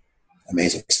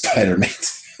 Amazing Spider-Man.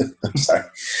 I'm sorry.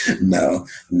 No.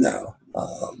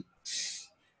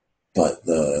 But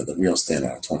the real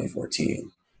standout of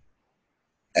 2014,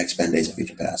 X-Men Days of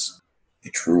Future Past. A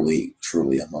truly,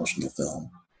 truly emotional film.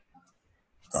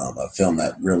 A film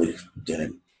that really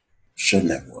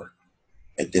shouldn't have worked.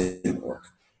 It didn't work.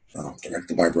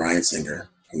 Directed by Bryan Singer,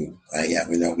 who,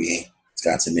 we know he's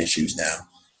got some issues now.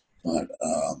 But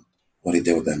what he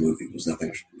did with that movie was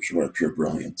nothing short of pure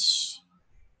brilliance.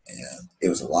 And it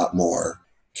was a lot more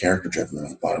character-driven than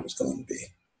I thought it was going to be.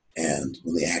 And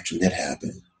when the action did happen,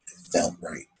 it felt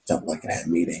right. It felt like it had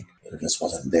meaning. It just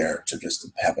wasn't there to just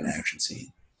have an action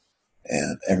scene.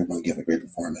 And everyone gave a great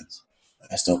performance.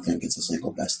 I still think it's the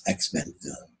single best X-Men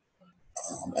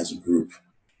film as a group.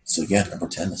 So yeah, number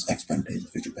 10 is X-Men Days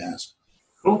of Future Past.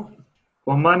 Cool.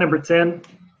 Well, my number 10,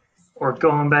 we're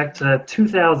going back to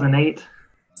 2008,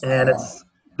 and it's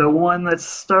the one that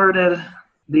started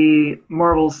the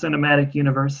Marvel Cinematic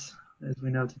Universe, as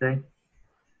we know today.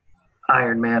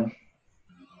 Iron Man.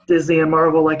 Disney and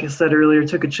Marvel, like I said earlier,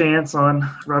 took a chance on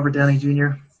Robert Downey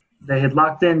Jr. They had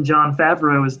locked in Jon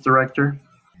Favreau as director,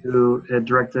 who had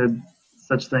directed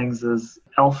such things as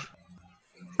Elf.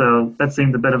 So that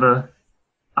seemed a bit of a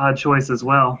odd choice as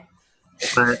well.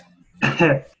 But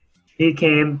he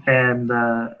came and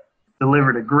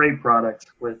delivered a great product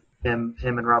with him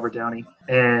and Robert Downey.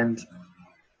 And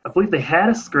I believe they had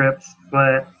a script,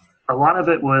 but a lot of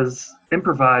it was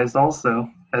improvised also,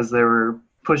 as they were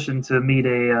pushing to meet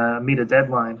a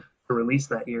deadline for release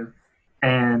that year.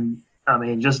 And I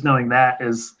mean, just knowing that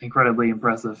is incredibly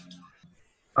impressive.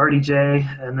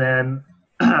 RDJ, and then,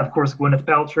 of course, Gwyneth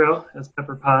Paltrow as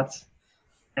Pepper Potts.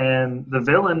 And the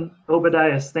villain,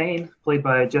 Obadiah Stane, played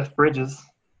by Jeff Bridges,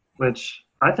 which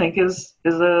I think is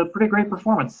a pretty great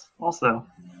performance also.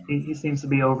 He seems to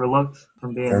be overlooked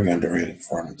from being very underrated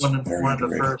performance. One of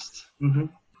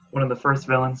the first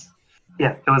villains.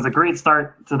 Yeah, it was a great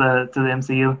start to the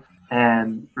MCU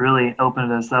and really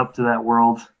opened us up to that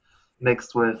world,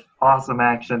 mixed with awesome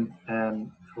action and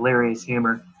hilarious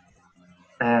humor,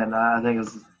 and I think it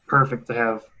was perfect to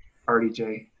have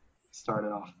RDJ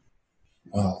started off.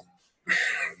 Well,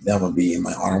 that would be in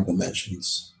my honorable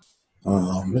mentions.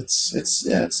 It's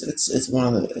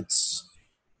one of the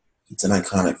it's an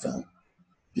iconic film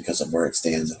because of where it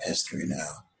stands in history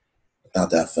now. Without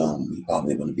that film, we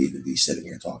probably wouldn't even be sitting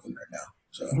here talking right now.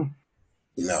 So,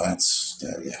 that's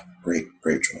yeah, great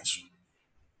choice.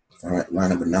 All right, line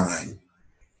number 9,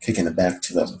 kicking it back to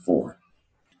 2004,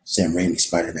 Sam Raimi's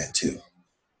Spider-Man 2,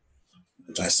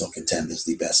 which I still contend is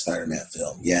the best Spider-Man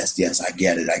film. Yes, I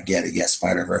get it. Yes,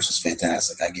 Spider-Verse is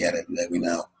fantastic. I get it. Let me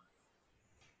know.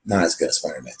 Not as good as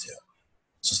Spider-Man 2.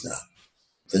 It's just not.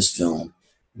 This film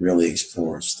really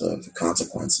explores the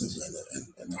consequences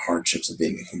and the hardships of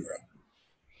being a hero.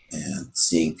 And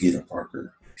seeing Peter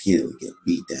Parker repeatedly get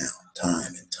beat down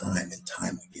time and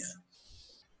time again.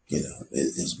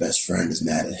 His best friend is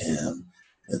mad at him.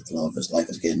 The love of his life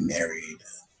is getting married.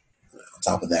 On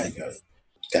top of that, you got a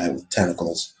guy with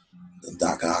tentacles, and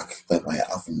Doc Ock, played by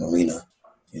Alfred Molina,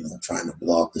 trying to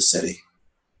blow up the city.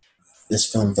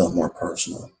 This film felt more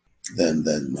personal than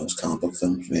most comic book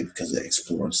films, maybe because it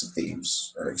explores the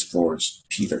themes or explores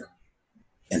Peter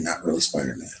and not really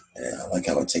Spider-Man. And I like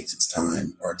how it takes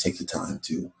the time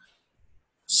to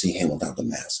see him without the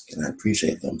mask, and I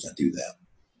appreciate films that do that.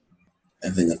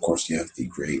 And then, of course, you have the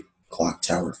great clock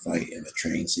tower fight in the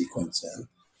train sequence, and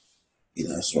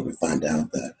that's where we find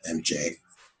out that MJ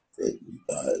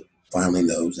uh, finally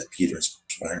knows that Peter is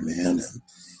Spider-Man, and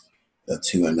the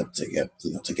two end up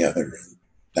together. And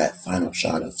that final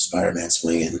shot of Spider-Man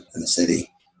swinging in the city,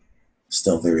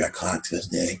 still very iconic to this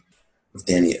day. With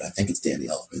I think it's Danny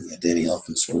Elfman. Yeah, Danny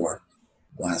Elfman score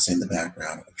blasting in the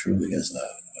background. It truly is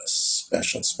a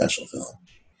special film.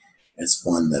 It's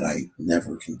one that I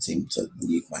never can seem to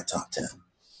leave my top 10.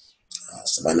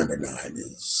 So my number 9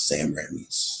 is Sam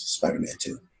Raimi's Spider-Man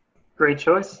 2. Great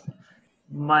choice.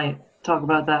 Might talk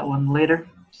about that one later.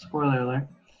 Spoiler alert.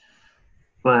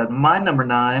 But my number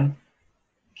 9,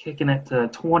 kicking it to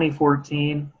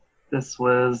 2014. This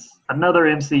was another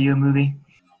MCU movie.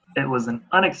 It was an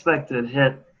unexpected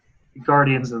hit,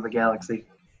 Guardians of the Galaxy.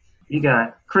 You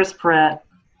got Chris Pratt,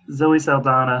 Zoe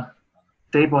Saldana,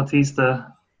 Dave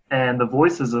Bautista, and the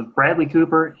voices of Bradley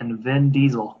Cooper and Vin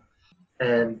Diesel.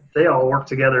 And they all work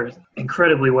together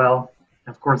incredibly well.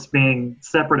 Of course, being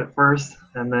separate at first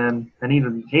and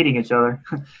even hating each other,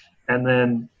 and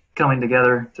then coming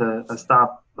together to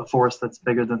stop a force that's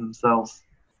bigger than themselves.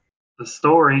 The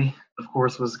story, of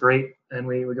course, was great, and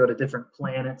we go to different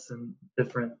planets and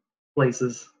different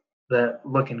places that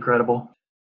look incredible.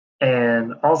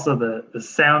 And also the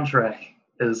soundtrack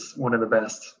is one of the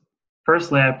best.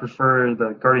 Personally, I prefer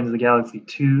the Guardians of the Galaxy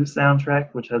 2 soundtrack,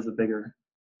 which has a bigger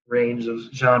range of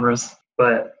genres.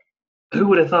 But who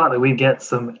would have thought that we'd get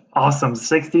some awesome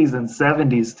 60s and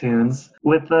 70s tunes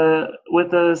with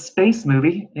a space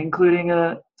movie, including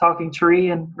a talking tree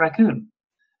and raccoon?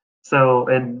 So,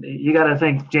 and you got to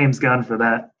thank James Gunn for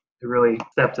that. He really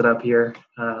stepped it up here.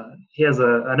 He has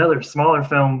another smaller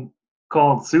film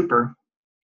called Super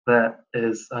that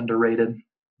is underrated,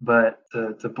 but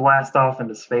to blast off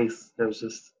into space, it was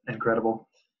just incredible.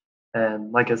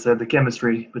 And like I said, the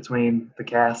chemistry between the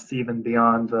cast, even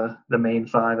beyond the main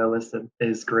 5 I listed,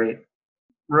 is great.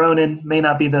 Ronan may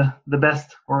not be the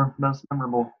best or most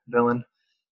memorable villain,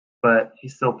 but he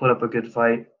still put up a good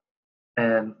fight.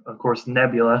 And of course,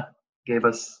 Nebula gave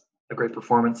us a great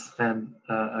performance and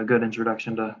a good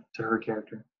introduction to her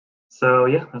character. So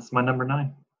yeah, that's my number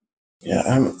 9. Yeah,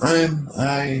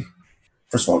 I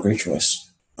first of all, great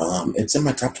choice. It's in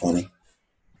my top 20.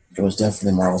 It was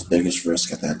definitely Marvel's biggest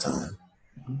risk at that time,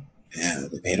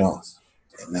 and it paid off.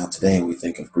 And now today we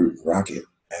think of Groot and Rocket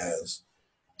as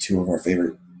 2 of our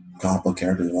favorite comic book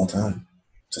characters of all time.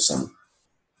 To some,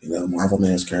 Marvel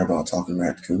made us care about a talking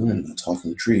raccoon and a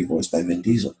talking tree voiced by Vin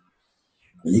Diesel.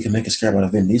 When you can make us care about a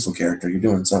Vin Diesel character, you're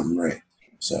doing something right.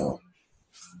 So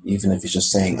even if he's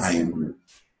just saying "I am Groot,"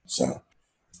 so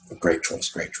great choice.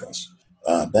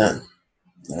 Ben,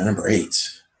 number 8,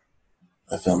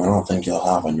 a film I don't think you'll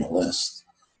have on your list.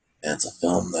 And it's a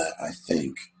film that I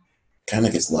think kind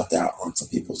of gets left out on some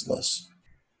people's lists.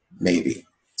 Maybe.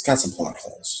 It's got some plot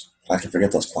holes. But I can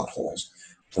forget those plot holes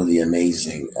for the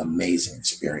amazing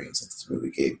experience that this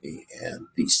movie gave me and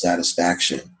the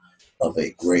satisfaction of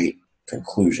a great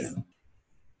conclusion.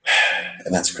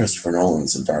 And that's Christopher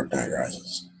Nolan's The Dark Knight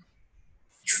Rises.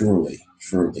 Truly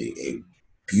a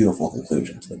beautiful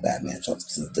conclusion to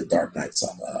the the Dark Knight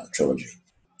trilogy.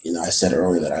 I said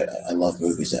earlier that I love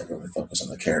movies that really focus on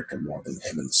the character more than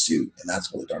him in the suit, and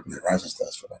that's what The Dark Knight Rises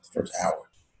does for about the first hour.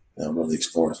 It really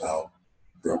explores how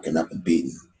broken up and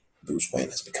beaten Bruce Wayne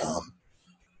has become,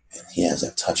 And he has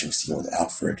that touching scene with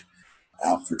Alfred.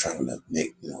 Alfred trying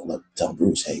to tell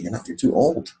Bruce, hey, you're too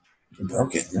old. You're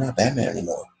broken. You're not Batman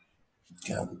anymore.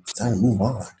 It's time to move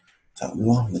on. It's time to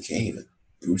move on from the cave. And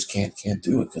Bruce can't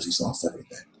do it because he's lost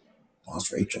everything.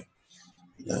 Lost Rachel,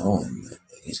 and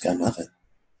he's got nothing.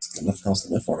 He's got nothing else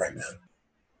to live for right now.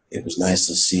 It was nice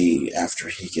to see after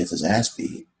he gets his ass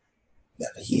beat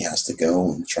that he has to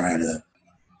go and try to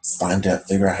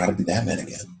figure out how to be Batman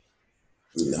again.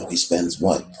 He spends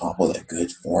probably a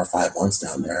good 4 or 5 months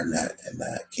down there in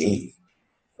that cave,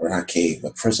 or not cave,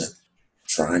 but prison,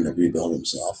 trying to rebuild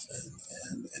himself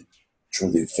and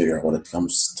truly figure out what it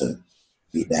comes to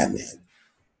be Batman.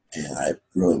 And I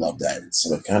really love that.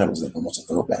 So it kind of was like almost a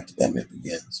throwback to Batman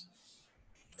Begins,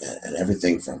 and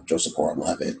everything from Joseph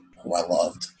Gordon-Levitt, who I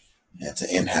loved, and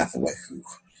to Anne Hathaway, who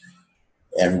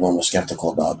everyone was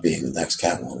skeptical about being the next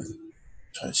Catwoman.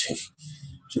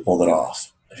 She pulled it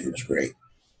off. She was great.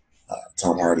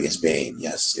 Tom Hardy as Bane,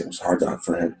 yes, it was hard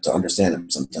for him to understand him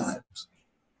sometimes,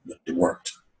 but it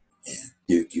worked. And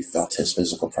you felt his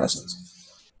physical presence.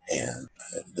 And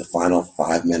the final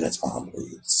 5 minutes,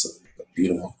 probably, it's a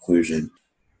beautiful conclusion.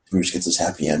 Bruce gets his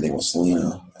happy ending with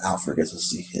Selina. Alfred gets to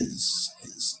see his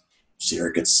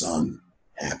surrogate son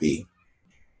happy.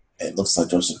 It looks like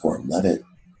Joseph Gordon-Levitt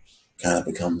kind of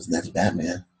becomes the next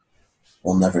Batman.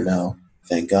 We'll never know,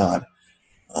 thank God,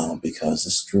 because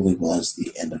this truly was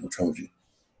the end of a trilogy.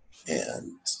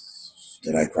 And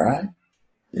did I cry?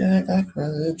 Yeah, I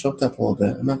cried. I choked up a little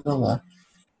bit. I'm not gonna lie.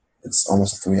 It's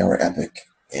almost a 3-hour epic,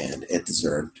 and it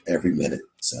deserved every minute.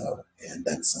 So, and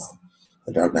then some.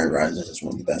 The Dark Knight Rises is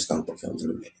one of the best comic book films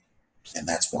ever made, and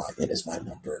that's why it is my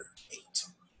number 8.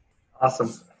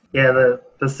 Awesome. Yeah,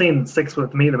 the scene that sticks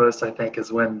with me the most, I think,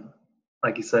 is when,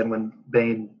 like you said, when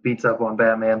Bane beats up on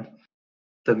Batman,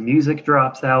 the music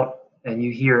drops out, and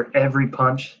you hear every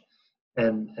punch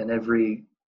and every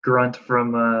grunt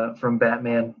from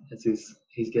Batman as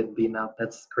he's getting beaten up.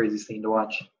 That's a crazy scene to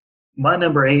watch. My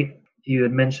number 8, you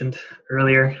had mentioned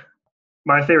earlier.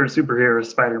 My favorite superhero is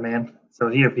Spider-Man, so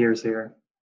he appears here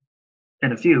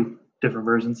in a few different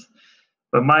versions.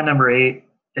 But my number 8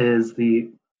 is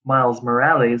the Miles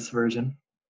Morales version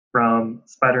from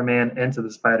Spider-Man Into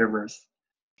the Spider-Verse.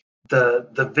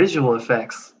 The visual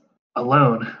effects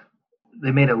alone,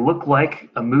 they made it look like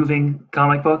a moving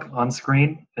comic book on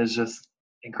screen, is just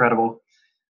incredible.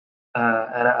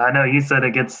 And I know you said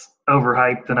it gets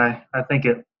overhyped, and I think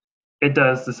it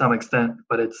does to some extent,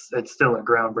 but it's still a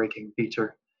groundbreaking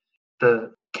feature.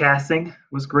 The casting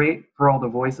was great for all the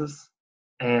voices,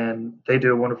 and they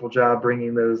do a wonderful job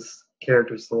bringing those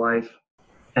characters to life,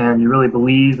 and you really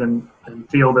believe and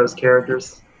feel those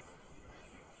characters.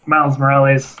 Miles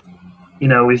Morales,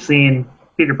 we've seen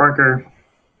Peter Parker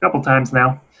a couple times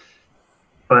now,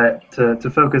 but to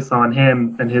focus on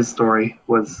him and his story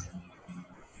was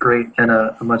great and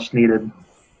a much needed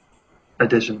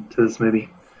addition to this movie.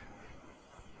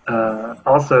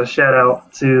 Also, shout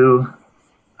out to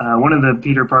one of the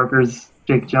Peter Parkers,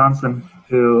 Jake Johnson,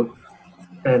 who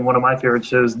in one of my favorite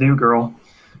shows, New Girl,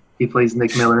 he plays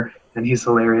Nick Miller, and he's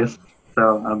hilarious.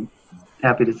 So I'm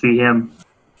happy to see him.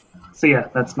 So yeah,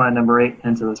 that's my number 8,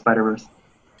 Into the Spider-Verse.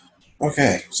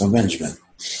 Okay, so Benjamin,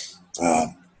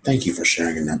 thank you for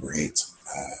sharing your number 8.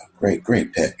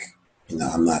 Great pick.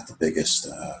 I'm not the biggest.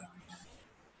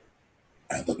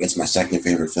 Look, it's my second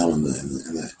favorite film in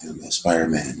the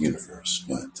Spider-Man universe,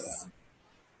 but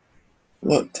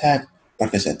look,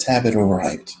 like I said, tad bit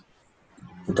overhyped.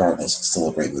 Regardless, it's still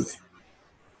a great movie.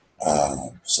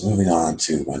 So moving on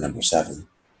to my number 7,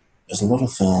 there's a little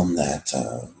film that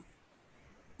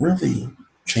really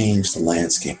changed the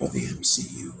landscape of the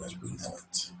MCU as we know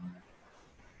it.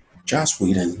 Joss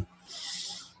Whedon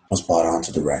was brought on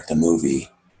to direct a movie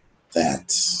that,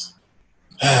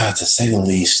 to say the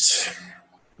least,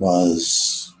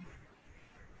 was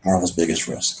Marvel's biggest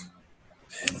risk.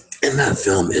 And that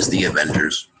film is The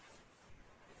Avengers.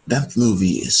 That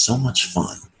movie is so much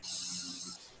fun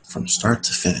from start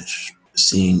to finish,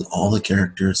 seeing all the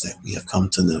characters that we have come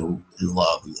to know and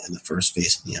love in the first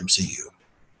phase of the MCU,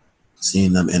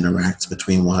 seeing them interact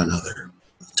between one another,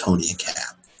 Tony and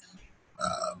Cap,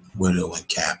 Widow and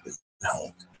Cap and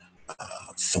Hulk,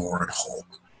 Thor and Hulk,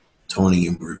 Tony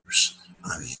and Bruce.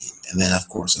 And then, of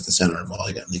course, at the center of all,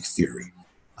 you got Nick Fury.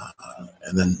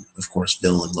 And then, of course,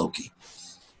 villain Loki.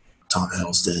 Tom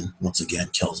Hiddleston, once again,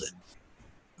 kills it.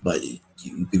 But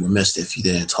you'd be remiss if you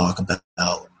didn't talk about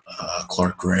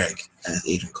Clark Gregg as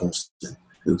Agent Coulson,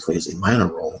 who plays a minor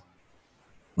role.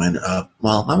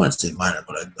 Well, I wouldn't say minor,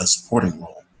 but a supporting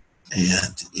role.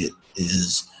 And it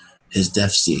is his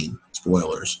death scene,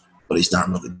 spoilers, but he's not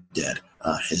really dead.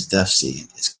 His death scene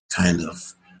is kind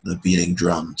of the beating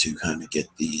drum to kind of get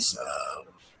these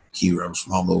heroes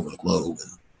from all over the globe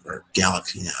or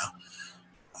galaxy now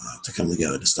to come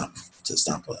together to stop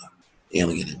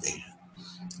alien invasion.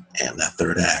 And that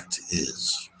third act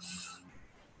is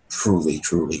truly,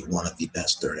 truly one of the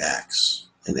best third acts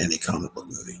in any comic book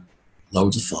movie.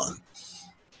 Loads of fun.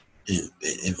 It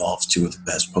involves two of the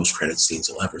best post-credit scenes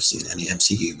you'll ever see in any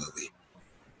MCU movie.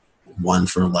 One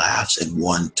for laughs and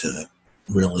one to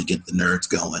really get the nerds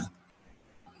going.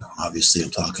 Obviously,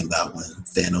 I'm talking about when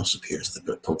Thanos appears at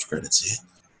the post-credit scene.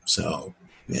 So,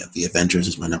 yeah, The Avengers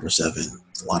is my number 7.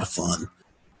 It's a lot of fun.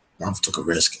 Marvel took a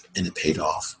risk, and it paid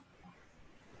off.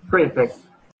 Great pick.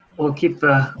 We'll keep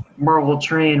the Marvel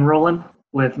train rolling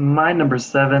with my number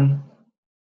 7.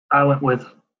 I went with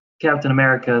Captain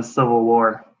America: Civil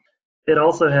War. It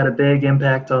also had a big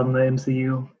impact on the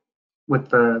MCU with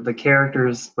the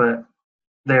characters, but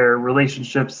their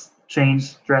relationships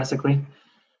changed drastically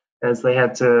as they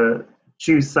had to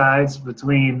choose sides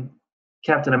between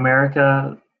Captain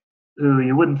America, who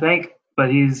you wouldn't think,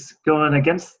 but he's going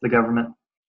against the government,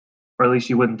 or at least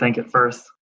you wouldn't think at first,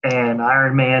 and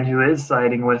Iron Man, who is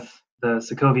siding with the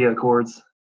Sokovia Accords,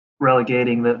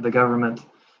 relegating the government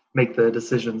make the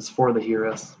decisions for the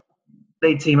heroes.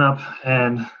 They team up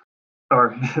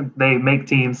or they make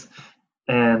teams,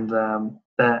 and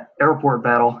that airport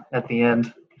battle at the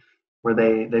end where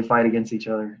they fight against each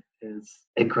other is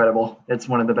incredible. It's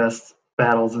one of the best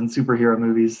battles in superhero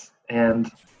movies, and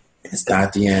it's not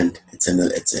at the end. It's in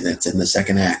the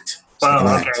second act.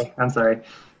 Okay. I'm sorry.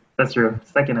 That's true.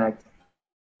 Second act,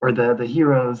 where the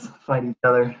heroes fight each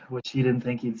other, which you didn't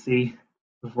think you'd see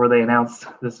before they announced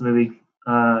this movie.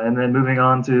 And then moving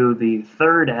on to the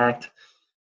third act,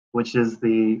 which is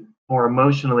the more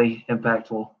emotionally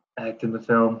impactful act in the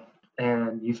film.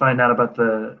 And you find out about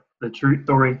the true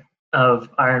story of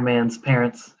Iron Man's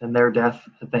parents and their death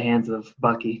at the hands of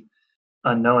Bucky,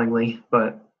 unknowingly,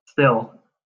 but still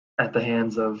at the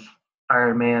hands of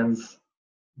Iron Man's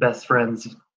best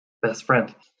friend's best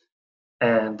friend.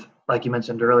 And like you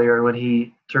mentioned earlier, when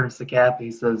he turns to Cap,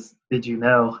 he says, "Did you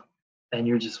know?" And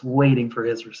you're just waiting for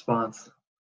his response.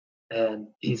 And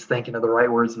he's thinking of the right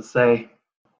words to say.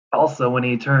 Also, when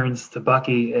he turns to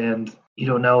Bucky and you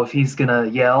don't know if he's going to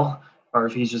yell or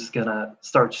if he's just going to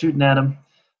start shooting at him,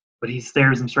 but he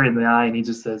stares him straight in the eye and he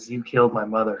just says, "You killed my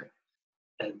mother."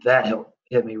 And that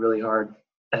hit me really hard.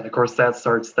 And of course, that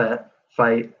starts that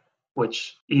fight,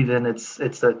 which even it's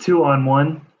a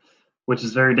 2-on-1, which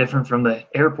is very different from the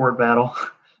airport battle,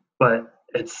 but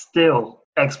it's still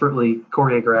expertly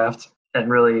choreographed and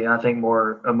really, I think,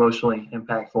 more emotionally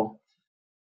impactful.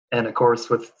 And of course,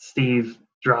 with Steve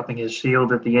dropping his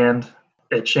shield at the end,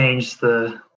 it changed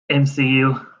the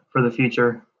MCU for the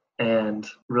future and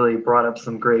really brought up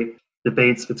some great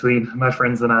debates between my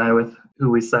friends and I with who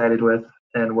we sided with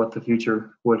and what the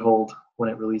future would hold when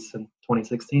it released in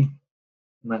 2016.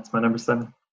 And that's my number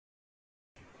 7.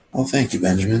 Well, thank you,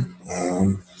 Benjamin.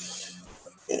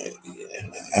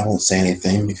 I won't say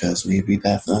anything because maybe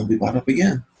that film will be brought up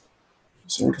again.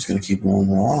 So we're just going to keep rolling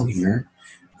along here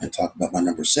and talk about my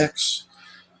number 6.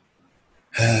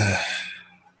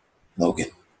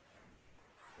 Logan.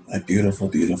 A beautiful,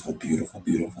 beautiful, beautiful,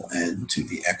 beautiful end to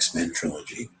the X-Men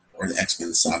trilogy, or the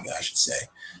X-Men saga, I should say.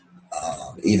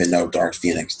 Even though Dark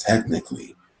Phoenix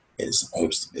technically is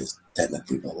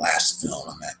technically the last film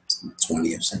on that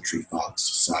 20th Century Fox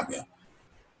saga,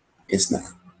 it's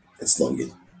not. It's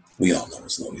Logan. We all know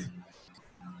it's Logan.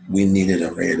 We needed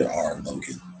a rated R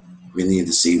Logan. We needed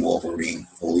to see Wolverine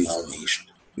fully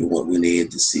unleashed. We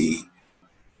needed to see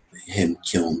him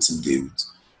killing some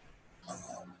dudes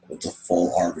with a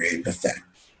full R-rated effect.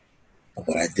 But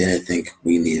what I didn't think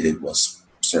we needed was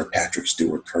Sir Patrick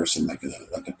Stewart cursing like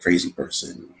a crazy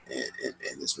person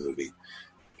in this movie.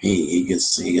 He gets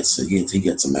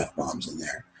some F-bombs in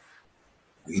there.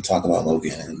 When you talk about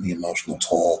Logan and the emotional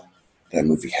toll that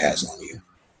movie has on you,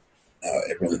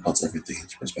 it really puts everything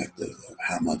into perspective of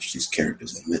how much these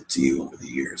characters have meant to you over the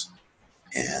years.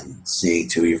 And seeing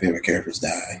two of your favorite characters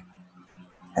die,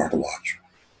 hard to watch.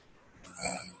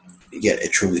 Yet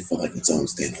it truly felt like its own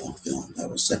standalone film that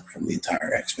was separate from the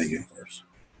entire X-Men universe.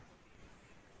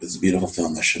 It's a beautiful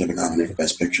film that should have been nominated for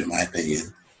Best Picture, in my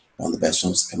opinion. One of the best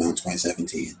films to come out in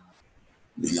 2017.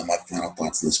 My final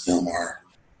thoughts on this film are,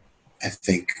 I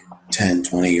think 10,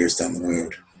 20 years down the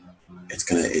road, I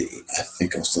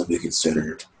think it'll still be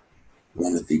considered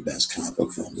one of the best comic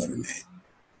book films ever made.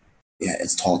 Yeah,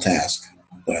 it's a tall task,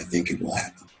 but I think it will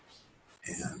happen.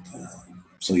 And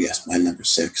so yes, my number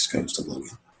 6 goes to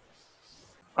Logan.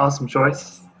 Awesome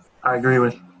choice. I agree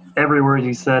with every word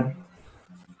you said.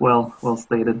 Well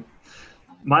stated.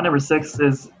 My number 6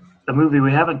 is a movie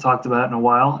we haven't talked about in a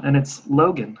while, and it's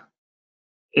Logan.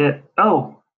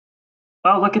 Oh,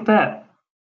 look at that.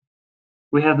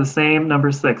 We have the same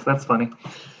number 6. That's funny.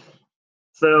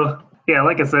 So, yeah,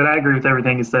 like I said, I agree with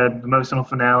everything you said. Emotional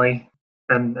finale,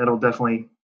 and it'll definitely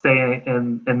stay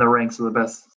in the ranks of the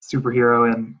best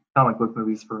superhero and comic book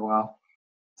movies for a while.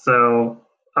 So,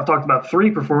 I've talked about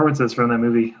 3 performances from that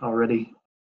movie already,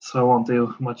 so I won't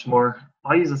do much more.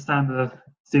 I'll use this time to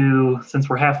do, since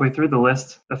we're halfway through the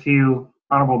list, a few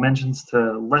honorable mentions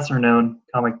to lesser known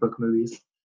comic book movies,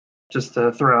 just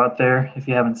to throw out there if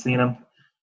you haven't seen them.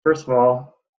 First of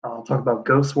all, I'll talk about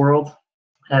Ghost World.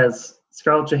 Has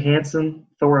Scarlett Johansson,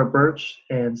 Thora Birch,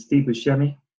 and Steve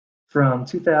Buscemi from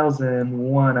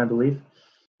 2001, I believe.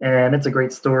 And it's a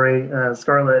great story.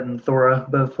 Scarlett and Thora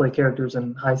both play characters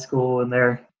in high school, and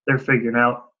they're figuring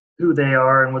out who they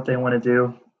are and what they want to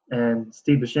do. And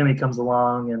Steve Buscemi comes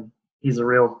along, and he's a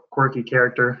real quirky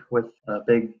character with a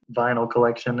big vinyl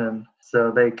collection, and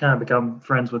so they kind of become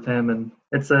friends with him. And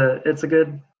it's a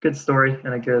good story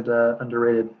and a good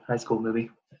underrated high school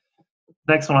movie.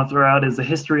 Next one I'll throw out is A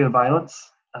History of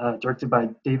Violence, directed by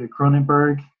David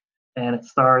Cronenberg, and it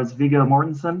stars Viggo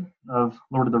Mortensen of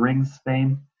Lord of the Rings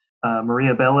fame,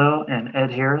 Maria Bello, and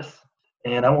Ed Harris.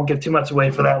 And I won't give too much away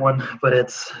for that one, but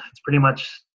it's pretty much,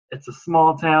 it's a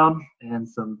small town and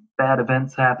some bad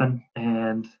events happen,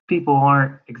 and people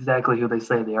aren't exactly who they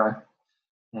say they are.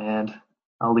 And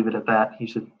I'll leave it at that. You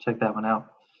should check that one out.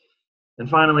 And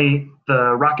finally, The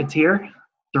Rocketeer,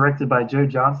 directed by Joe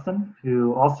Johnston,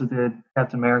 who also did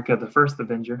Captain America: The First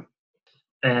Avenger.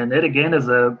 And it again is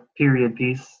a period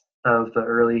piece of the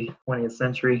early 20th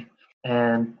century.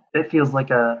 And it feels like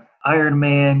a Iron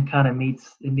Man kind of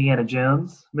meets Indiana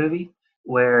Jones movie,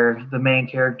 where the main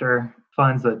character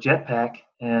finds a jetpack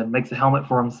and makes a helmet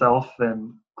for himself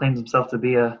and claims himself to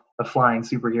be a flying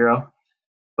superhero.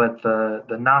 But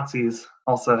the Nazis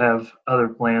also have other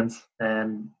plans,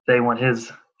 and they want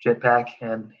his jetpack,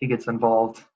 and he gets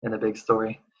involved in a big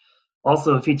story.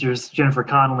 Also, it features Jennifer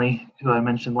Connelly, who I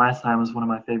mentioned last time was one of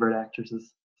my favorite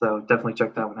actresses. So definitely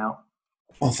check that one out.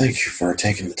 Well, thank you for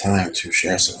taking the time to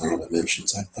share some honorable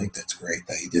mentions. I think that's great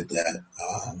that you did that.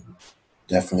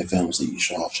 Definitely films that you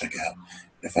should all check out.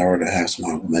 If I were to have some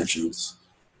honorable mentions,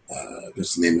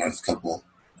 just to name out a couple: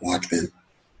 Watchmen,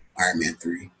 Iron Man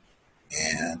 3,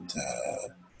 and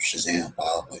Shazam,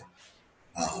 probably.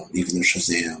 Even though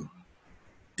Shazam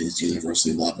is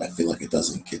universally loved, I feel like it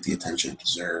doesn't get the attention it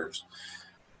deserves.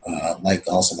 Like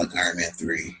Iron Man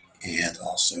 3 and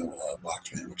also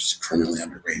Watchmen, which is criminally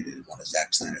underrated, one of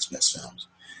Zack Snyder's best films.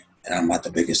 And I'm not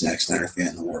the biggest Zack Snyder fan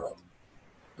in the world,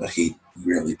 but he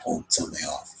really pulled something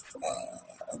off.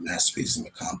 A masterpiece in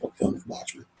the comic book film of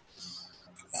Watchmen.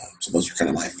 So those are kind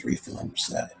of my 3 films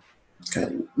that kind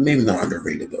of maybe not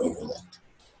underrated but overlooked,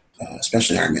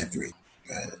 especially Iron Man 3.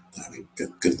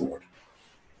 Good lord.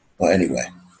 But anyway,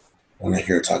 we're not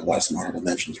here to talk about some honorable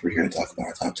mentions. We're here to talk about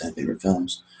our top 10 favorite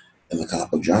films in the comic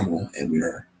book genre, and we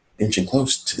are inching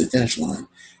close to the finish line.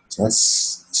 So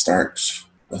let's start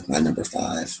with my number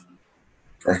 5,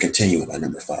 or continue with my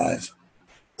number 5,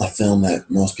 a film that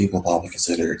most people probably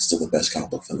consider it's still the best comic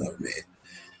book film ever made,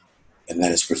 and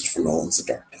that is Christopher Nolan's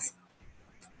The Dark Knight.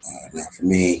 Now, for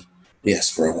me, yes,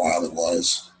 for a while it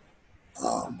was,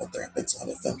 but there have been some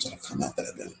other films that have come out that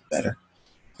have been better.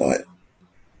 But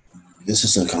this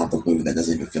is a comic book movie that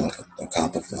doesn't even feel like a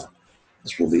comic book film.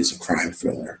 This really is a crime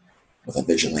thriller with a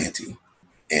vigilante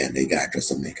and a guy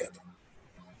dressed in makeup.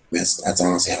 That's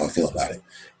honestly how I feel about it.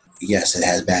 Yes, it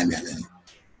has Batman in it,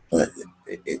 but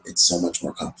it's so much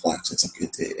more complex.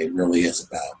 It really is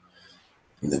about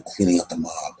cleaning up the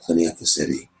mob, cleaning up the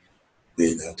city,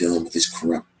 dealing with these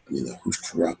corrupt, who's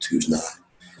corrupt, who's not.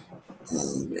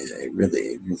 It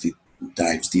really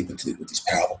dives deep into with these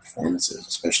powerful performances,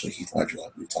 especially Heath Ledger,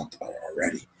 like we talked about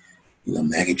already.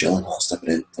 Maggie Gyllenhaal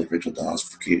stepping in like Rachel Dawes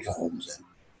for Katie Holmes, and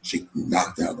she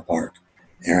knocked it out of the park.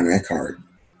 Aaron Eckhart,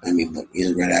 look,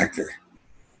 he's a great actor.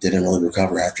 Didn't really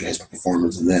recover after his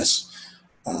performance in this.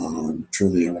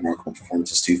 Truly a remarkable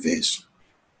performance as Two-Face.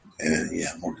 And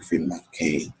yeah, Morgan Freeman, Michael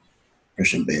Caine,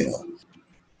 Christian Bale,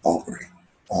 all great,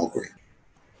 all great.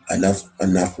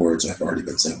 Enough words have already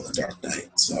been said with The Dark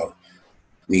Knight, so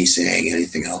me saying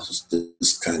anything else is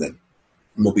just kind of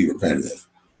will be repetitive.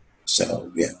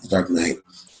 So yeah, The Dark Knight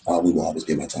probably will always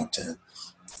be in my top 10.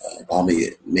 Probably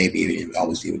maybe even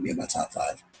always even be in my top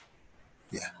 5.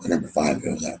 Yeah, my number 5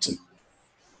 goes out to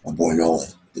my boy Nolan,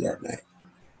 The Dark Knight.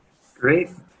 Great.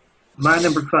 My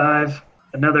number 5,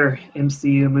 another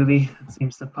MCU movie. It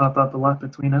seems to pop up a lot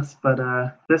between us, but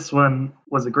this one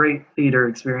was a great theater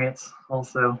experience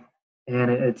also.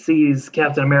 And it sees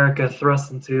Captain America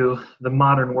thrust into the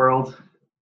modern world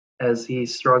as he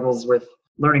struggles with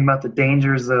learning about the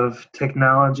dangers of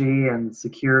technology and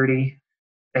security.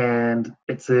 And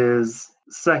it's his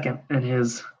second in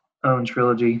his own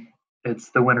trilogy. It's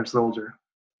The Winter Soldier.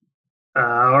 I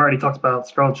already talked about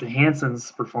Scarlett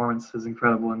Johansson's performance is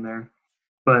incredible in there.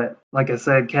 But like I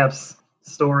said, Cap's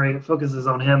story focuses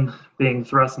on him being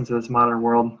thrust into this modern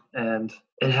world, and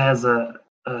it has a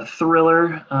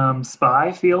thriller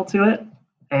spy feel to it.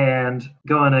 And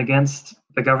going against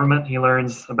the government, he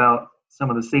learns about some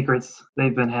of the secrets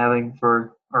they've been having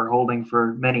for or holding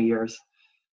for many years.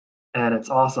 And it's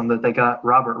awesome that they got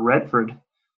Robert Redford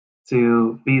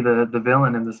to be the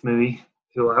villain in this movie,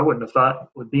 who I wouldn't have thought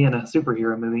would be in a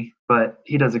superhero movie, but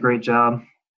he does a great job.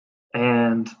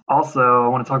 And also, I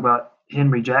want to talk about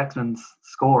Henry Jackson's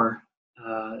score.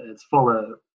 It's full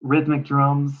of rhythmic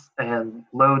drums and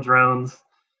low drones,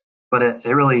 but it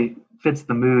really fits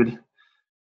the mood.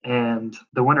 And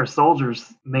the Winter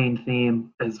Soldier's main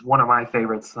theme is one of my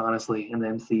favorites, honestly, in the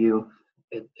MCU.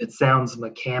 It sounds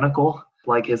mechanical,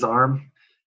 like his arm,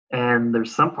 and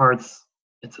there's some parts,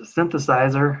 it's a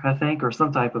synthesizer, I think, or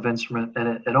some type of instrument,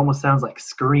 and it almost sounds like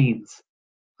screams,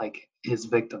 like his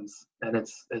victims. And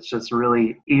it's just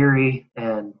really eerie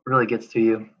and really gets to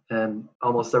you. And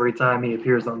almost every time he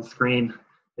appears on screen,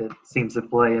 it seems to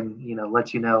play and,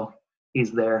 let you know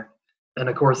he's there. And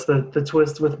of course, the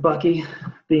twist with Bucky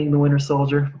being the Winter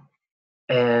Soldier,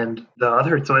 and the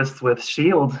other twist with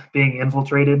S.H.I.E.L.D. being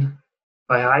infiltrated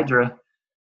by Hydra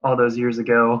all those years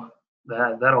ago.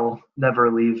 That'll never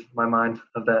leave my mind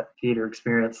of that theater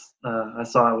experience. I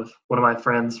saw it with one of my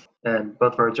friends, and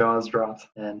both of our jaws dropped,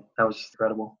 and that was just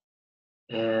incredible.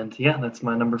 And yeah, that's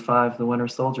my number 5, The Winter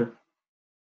Soldier.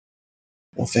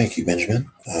 Well, thank you,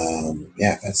 Benjamin.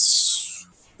 That's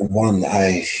the one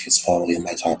it's probably in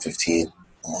my top 15.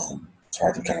 It's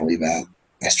hard to kind of leave out.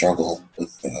 I struggle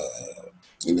with,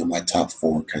 my top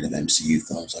 4 kind of MCU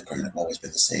films. I've kind of always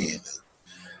been the same.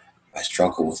 I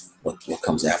struggle with what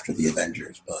comes after the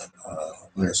Avengers, but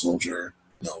Winter Soldier,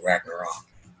 Ragnarok,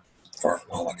 Far From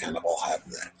Home, I kind of all have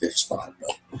in that 5th spot.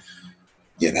 But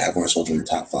yeah, to have Winter Soldier in the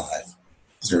top 5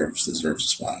 deserves a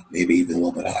spot, maybe even a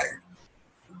little bit higher.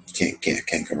 Can't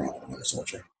go wrong with Winter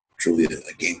Soldier. Truly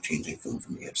a game-changing film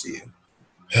from the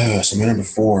MCU. So my number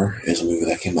 4 is a movie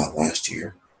that came out last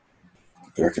year,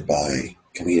 directed by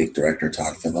comedic director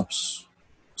Todd Phillips,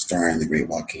 starring the great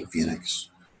Joaquin Phoenix.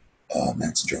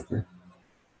 That's Joker,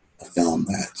 a film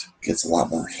that gets a lot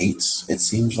more hates, it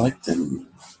seems like, than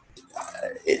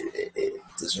it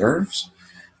deserves.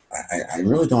 I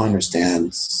really don't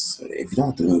understand. If you don't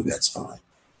like the movie, that's fine.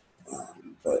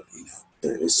 But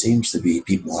there seems to be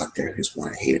people out there who just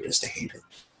want to hate it just to hate it.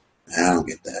 And I don't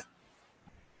get that.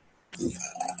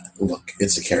 Look,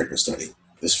 it's a character study.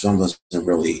 This film it's not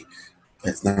really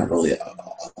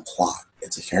a plot.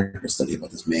 It's a character study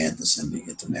about this man descending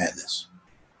into madness.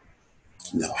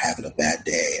 Having a bad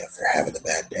day after having a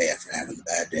bad day after having a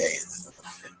bad day.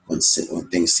 And when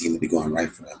things seem to be going right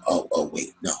for him,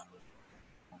 wait, no.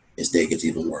 His day gets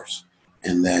even worse.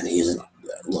 And then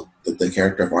the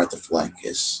character of Arthur Fleck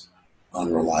is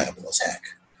unreliable as heck.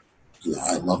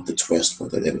 I love the twist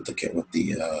with the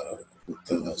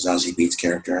Zazie Beetz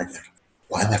character.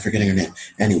 Why am I forgetting her name?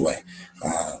 Anyway,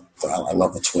 I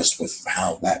love the twist with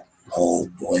how that whole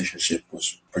relationship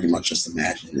was pretty much just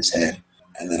imagined in his head.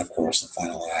 And then, of course, the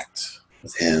final act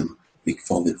with him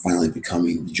finally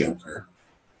becoming the Joker,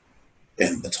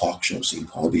 and the talk show scene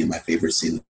probably being my favorite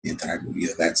scene of the entire movie.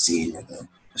 That scene, or the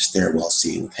stairwell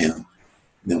scene with him,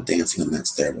 dancing on that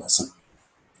stairwell. So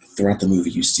throughout the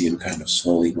movie, you see him kind of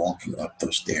slowly walking up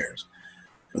those stairs,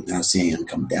 but now seeing him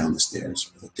come down the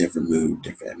stairs with a different mood,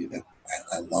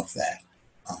 I love that.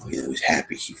 He's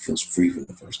happy. He feels free for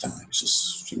the first time. He's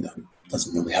just,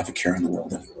 doesn't really have a care in the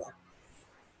world anymore.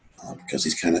 Because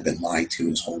he's kind of been lied to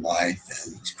his whole life,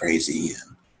 and he's crazy,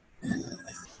 and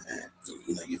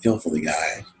you feel for the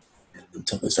guy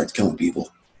until he starts killing people.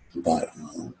 But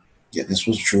this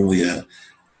was truly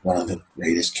one of the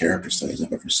greatest character studies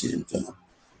I've ever seen in film.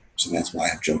 So that's why I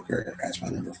have Joker as my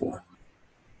number 4,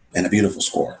 and a beautiful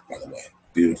score, by the way,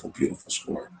 beautiful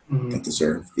score that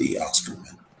deserved the Oscar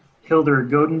win. Hildur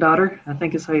Godendottir, I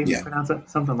think is how you pronounce it,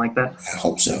 something like that. I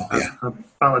hope so. Yeah. I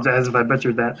apologize if I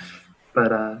butchered that.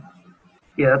 But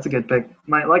that's a good pick.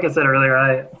 Like I said earlier,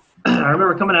 I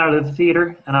remember coming out of the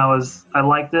theater and I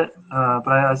liked it, but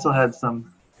I still had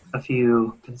a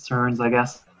few concerns, I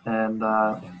guess. And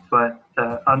but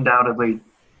undoubtedly,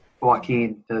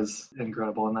 Joaquin is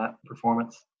incredible in that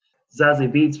performance.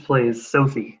 Zazie Beetz plays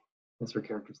Sophie. That's her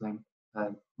character's name. I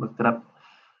looked it up.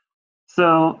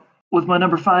 So with my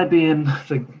number 5 being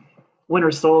The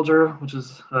Winter Soldier, which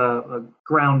is a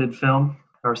grounded film,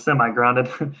 or semi-grounded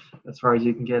as far as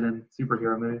you can get in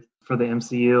superhero movies for the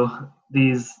MCU.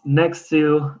 These next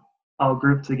two all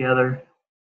grouped together,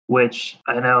 which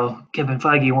I know Kevin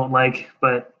Feige won't like,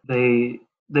 but they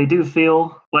do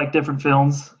feel like different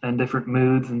films and different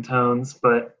moods and tones,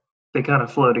 but they kind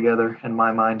of flow together in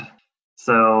my mind.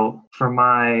 So for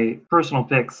my personal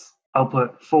picks, I'll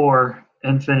put 4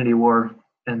 Infinity War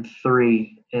and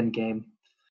 3 Endgame.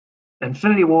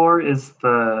 Infinity War is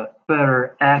the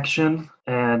better action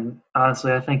and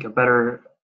honestly, I think a better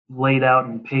laid out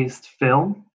and paced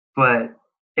film, but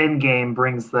Endgame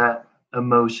brings that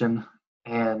emotion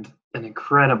and an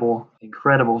incredible,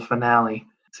 incredible finale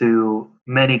to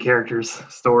many characters'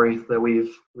 story that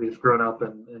we've grown up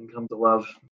and come to love.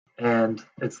 And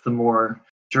it's the more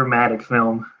dramatic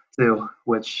film too,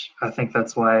 which I think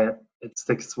that's why it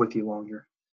sticks with you longer.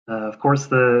 Of course,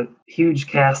 the huge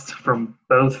cast from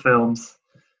both films.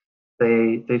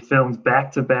 They filmed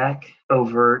back to back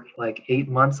over like 8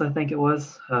 months, I think it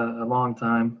was, a long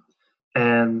time,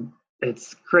 and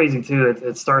it's crazy too.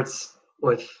 It starts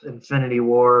with Infinity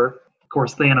War. Of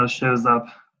course, Thanos shows up,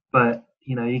 but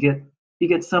you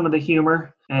get some of the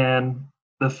humor and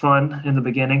the fun in the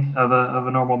beginning of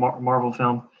a normal Marvel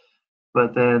film,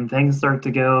 but then things start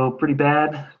to go pretty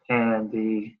bad, and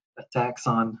the attacks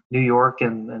on New York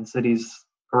and cities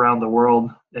around the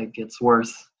world, it gets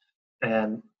worse,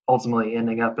 and ultimately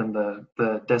ending up in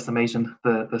the decimation,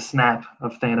 the snap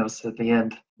of Thanos at the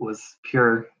end was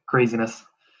pure craziness.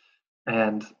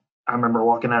 And I remember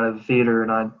walking out of the theater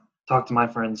and I talked to my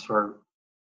friends for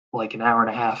like an hour and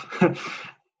a half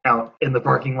out in the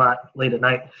parking lot late at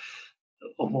night,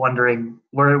 wondering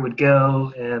where it would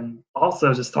go, and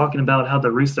also just talking about how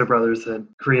the Russo brothers had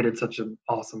created such an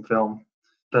awesome film.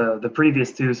 The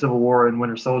previous two, Civil War and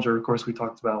Winter Soldier, of course, we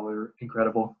talked about were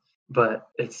incredible, but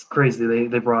it's crazy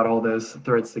they brought all those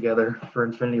threads together for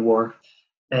Infinity War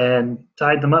and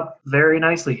tied them up very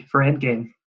nicely for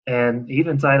Endgame, and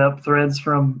even tied up threads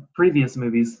from previous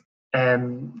movies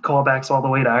and callbacks all the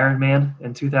way to Iron Man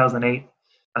in 2008.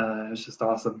 It was just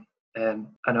awesome. And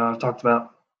I know I've talked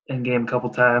about Endgame a couple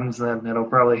times, and it'll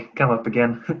probably come up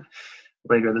again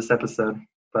later this episode.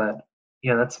 But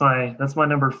yeah, that's my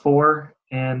number 4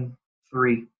 and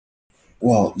 3.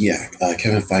 Well, yeah,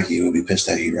 Kevin Feige would be pissed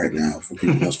at you right now for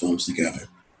putting those films together,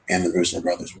 and the Russo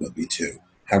brothers would be too.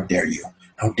 How dare you?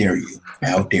 How dare you?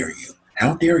 How dare you?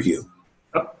 How dare you?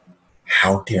 Oh.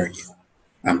 How dare you?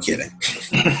 I'm kidding.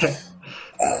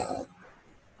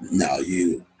 No,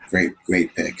 you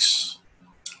great picks.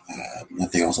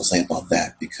 Nothing else to say about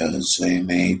that because they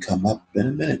may come up in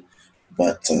a minute.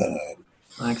 But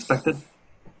Unexpected.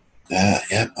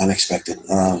 Yep, unexpected.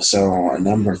 So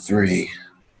number 3,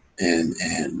 and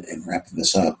wrapping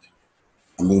this up,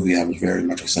 a movie I was very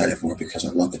much excited for because I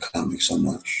love the comic so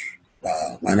much.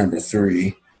 My number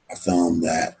 3, a film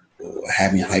that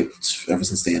had me hyped ever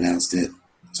since they announced it.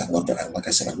 I love that. Like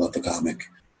I said, I love the comic.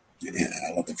 And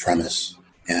I love the premise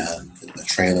and the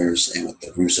trailers, and with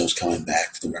the Russos coming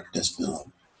back to direct this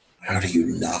film. How do you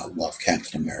not love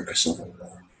Captain America: Civil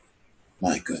War?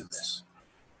 My goodness,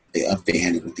 they upped the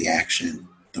ante with the action,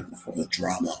 the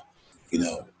drama.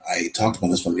 I talked about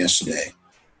this film yesterday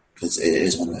because it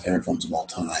is one of my favorite films of all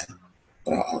time.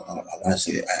 But I want to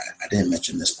say I didn't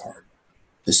mention this part.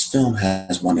 This film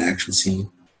has one action scene,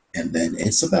 and then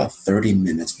it's about 30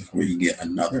 minutes before you get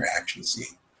another action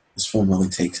scene. This film really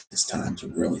takes its time to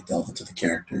really delve into the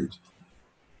characters,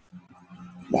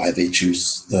 why they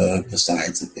choose the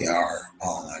sides that they are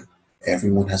on.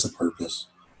 Everyone has a purpose,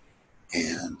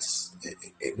 and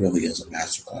it really is a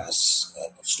masterclass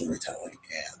of storytelling.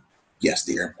 And yes,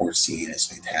 the airport scene is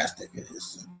fantastic. It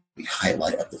is the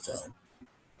highlight of the film.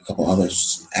 A couple other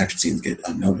action scenes get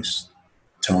unnoticed.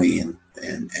 Tony and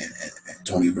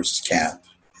Tony versus Cap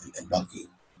and Bucky.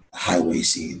 A highway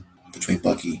scene between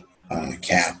Bucky,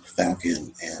 Cap,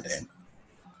 Falcon, and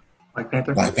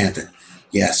Black Panther.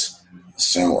 Yes.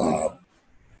 So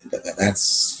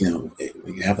that's when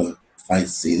you have a fight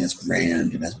scene that's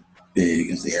grand and as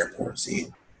big as the airport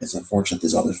scene. It's unfortunate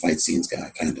there's other fight scenes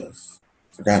got kind of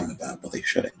forgotten about, but they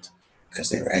shouldn't because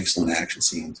they were excellent action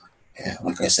scenes. And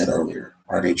like I said earlier,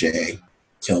 RDJ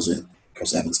kills it,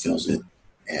 Chris Evans kills it,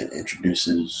 and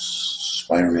introduces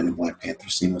Spider-Man and Black Panther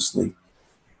seamlessly.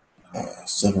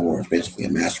 Civil War is basically a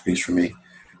masterpiece for me,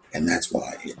 and that's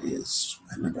why it is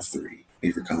my number 3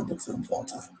 favorite comic book film of all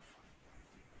time.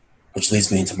 Which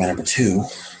leads me into my number 2,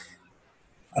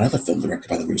 another film directed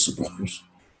by the Russo brothers,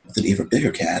 with an even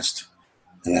bigger cast,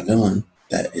 and a villain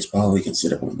that is probably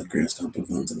considered one of the greatest comic book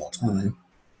villains of all time,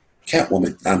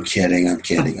 Catwoman. I'm kidding.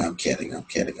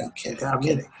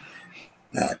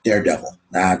 Daredevil.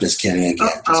 Nah, I'm just kidding again.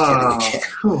 Just kidding again.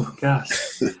 Oh,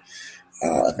 gosh.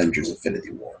 Avengers: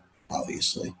 Infinity War.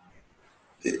 Obviously,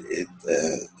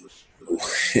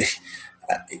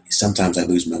 sometimes I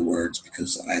lose my words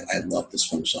because I love this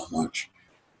film so much,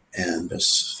 and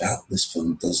this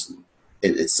film doesn't.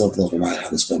 It still blows my mind how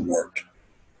this film worked.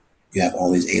 You have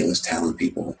all these A-list talent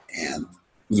people, and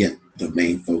yet the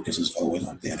main focus is always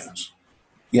on Thanos.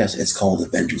 Yes, it's called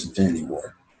Avengers: Infinity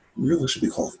War. It really should be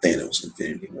called Thanos: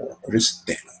 Infinity War, or just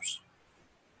Thanos.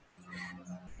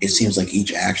 It seems like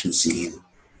each action scene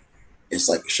is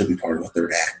like should be part of a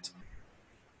third act.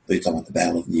 They talk about the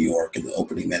Battle of New York in the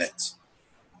opening minutes,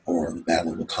 or the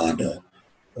Battle of Wakanda,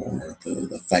 or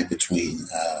the fight between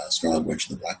Scarlet Witch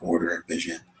and the Black Order and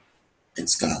Vision in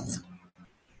Scotland.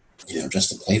 Just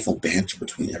the playful banter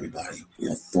between everybody.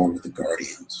 Thor with the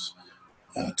Guardians,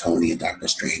 Tony and Doctor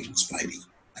Strange and Spidey.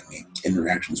 I mean,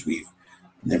 interactions we've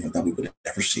never thought we would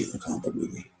ever see in a comic book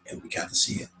movie, and we got to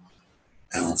see it.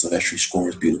 Alan Silvestri's score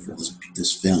is beautiful.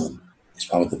 This film is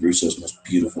probably the Russo's most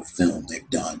beautiful film they've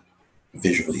done.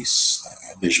 Visually,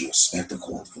 visual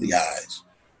spectacle for the eyes,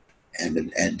 and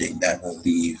an ending that will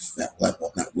leave,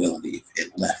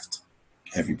 it left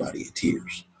everybody in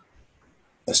tears.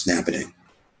 A snapping.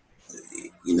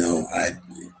 I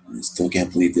still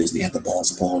can't believe Disney had the balls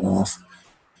to pull it off.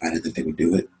 I didn't think they would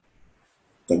do it.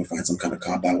 They would find some kind of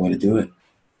cop-out way to do it.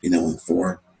 And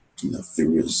Thor,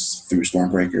 through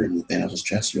Stormbreaker and Thanos'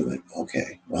 chest, you're like,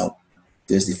 okay, well,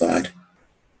 Disney-fied,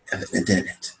 and it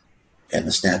didn't. And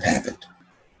the snap happened.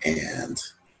 And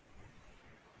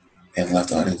it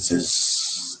left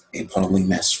audiences a puddling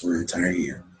mess for an entire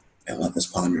year. And left us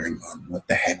pondering on what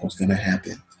the heck was going to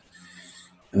happen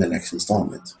in the next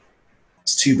installment.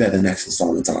 It's too bad the next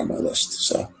installment's on my list.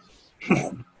 So,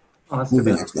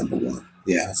 moving on to number one.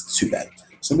 Yeah, it's too bad.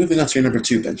 So moving on to your number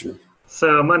two, Benjamin.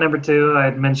 So my number two, I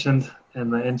had mentioned in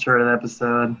the intro of the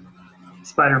episode,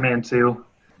 Spider-Man 2.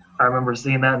 I remember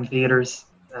seeing that in theaters,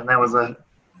 and that was a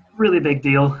really big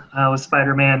deal with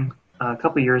Spider-Man a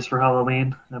couple years for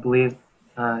Halloween, I believe,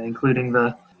 including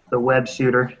the web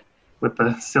shooter with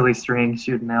the silly string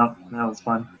shooting out. That was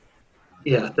fun.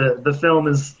 Yeah, the film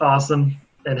is awesome,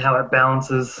 and how it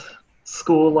balances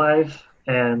school life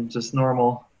and just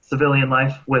normal civilian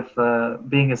life with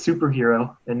being a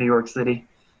superhero in New York City.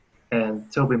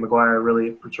 And Tobey Maguire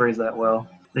really portrays that well.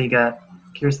 Then you got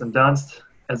Kirsten Dunst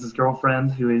as his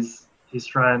girlfriend, who he's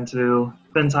trying to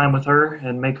spend time with her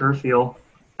and make her feel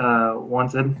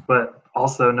wanted, but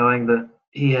also knowing that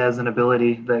he has an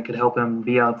ability that could help him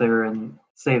be out there and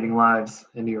saving lives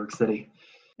in New York City.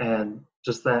 And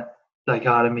just that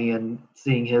dichotomy and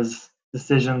seeing his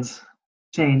decisions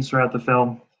change throughout the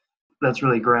film, that's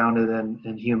really grounded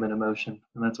in human emotion,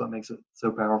 and that's what makes it so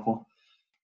powerful.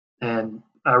 And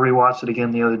I rewatched it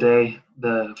again the other day,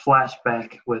 the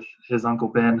flashback with his Uncle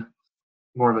Ben,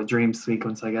 more of a dream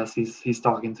sequence, I guess. He's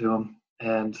talking to him,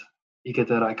 and you get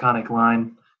that iconic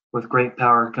line, with great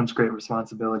power comes great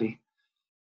responsibility.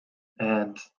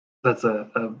 And that's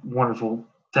a wonderful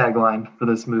tagline for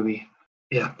this movie.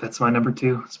 Yeah, that's my number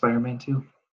two, Spider-Man 2.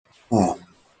 Oh,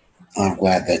 I'm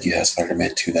glad that you have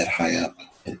Spider-Man 2 that high up.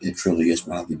 It truly is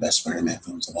one of the best Spider-Man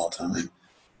films of all time,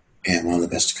 and one of the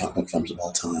best comic book films of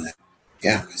all time.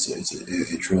 Yeah,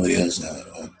 it truly is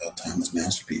a timeless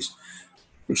masterpiece.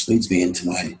 Which leads me into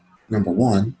my number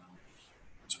one.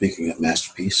 Speaking of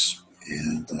masterpiece,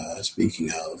 and speaking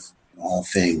of all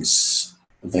things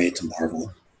related to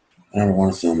Marvel, my number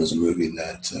one film is a movie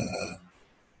that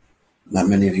not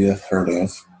many of you have heard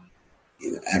of.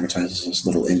 It advertises this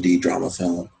little indie drama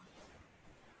film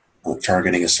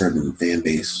targeting a certain fan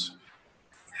base.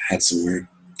 Had some weird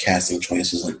casting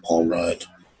choices like Paul Rudd,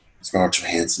 Scarlett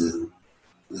Johansson,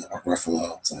 Mark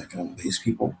Ruffalo. It's like, oh, these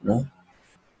people, really?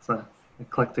 It's an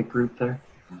eclectic group there.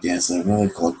 Yeah, it's a really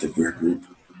eclectic, weird group.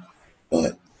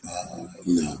 But,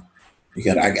 you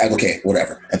got, okay,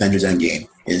 whatever. Avengers Endgame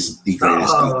is the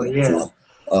greatest film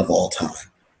of all time.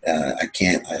 I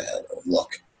can't,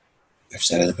 look, I've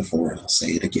said it before, and I'll say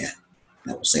it again.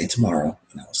 And I will say it tomorrow,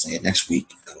 and I will say it next week,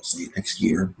 and I will say it next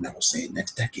year, and I will say it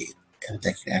next decade, and a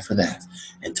decade after that,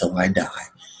 until I die.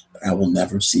 But I will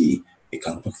never see a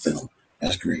comic book film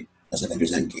as great as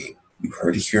Avengers Endgame. You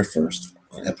heard it here first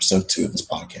on episode 2 of this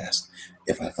podcast.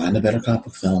 If I find a better comic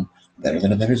book film, better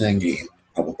than Avengers Endgame,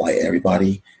 I will buy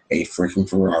everybody a freaking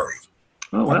Ferrari.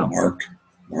 Oh, wow.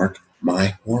 Mark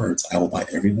my words. I will buy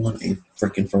everyone a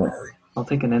freaking Ferrari. I'll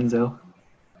take an Enzo.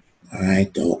 I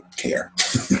don't care.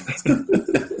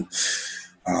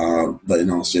 But in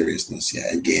all seriousness,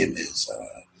 yeah, Endgame is,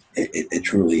 it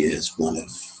truly is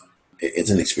it's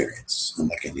an experience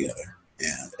unlike any other.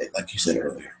 And like you said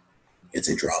earlier, it's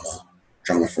a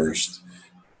drama first.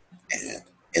 And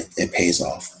it pays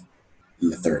off in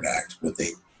the third act with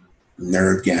a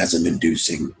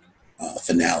nerdgasm-inducing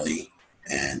finale,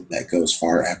 and that goes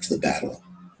far after the battle.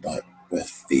 But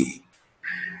with the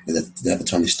death of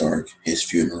Tony Stark, his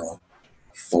funeral,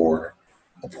 Thor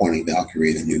appointing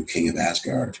Valkyrie the new king of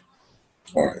Asgard,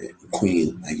 or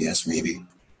queen, I guess, maybe,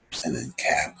 and then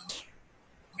Cap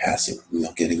passing,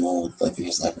 getting old, living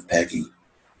his life with Peggy,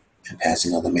 and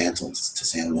passing all the mantles to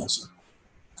Sam Wilson,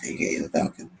 aka the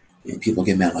Falcon. And people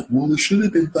get mad like, well, it should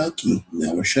have been Bucky.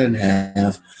 No, it shouldn't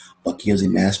have. Bucky is a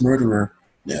mass murderer.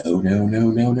 No.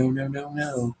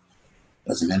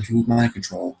 Doesn't matter if you move mind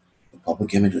control. The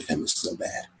public image of him is still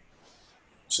bad.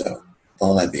 So, with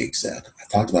all that being said, I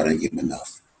talked about Endgame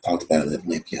enough. Talked about it at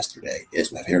length yesterday.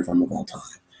 It's my favorite film of all time.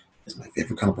 It's my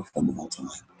favorite comic book film of all time.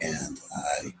 And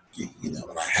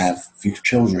when I have future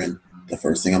children, the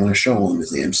first thing I'm going to show them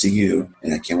is the MCU,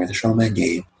 and I can't wait to show them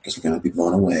Endgame because we're going to be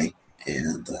blown away.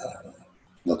 And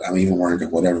look, I'm even wearing a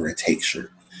Whatever It Takes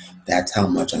shirt. That's how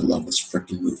much I love this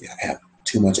freaking movie. I have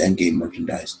too much Endgame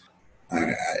merchandise.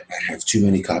 I have too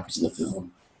many copies of the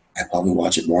film. I probably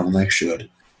watch it more than I should.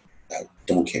 I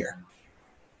don't care.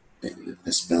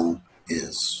 This film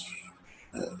is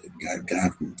God,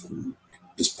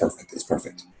 it's perfect. It's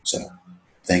perfect. So,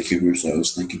 thank you,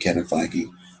 Russos. Thank you, Kevin Feige.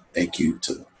 Thank you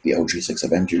to the OG6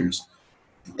 Avengers.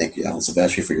 And thank you, Alan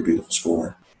Silvestri, for your beautiful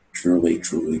score. Truly,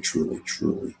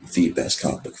 the best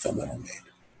comic book film ever made.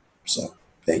 So,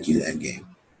 thank you to Endgame.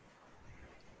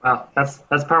 Wow,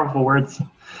 that's powerful words.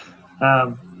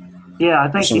 I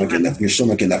think you're still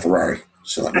not getting that Ferrari.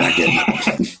 So I'm not getting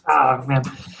it. Oh man,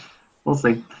 we'll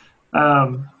see.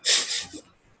 I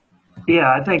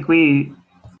think we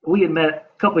had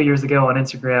met a couple of years ago on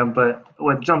Instagram, but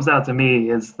what jumps out to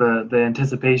me is the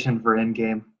anticipation for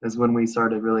Endgame is when we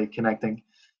started really connecting.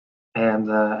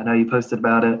 And I know you posted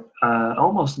about it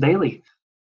almost daily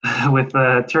with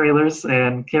trailers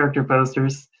and character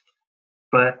posters,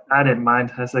 but I didn't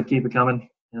mind. I said keep it coming,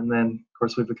 and then of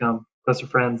course we've become closer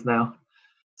friends now.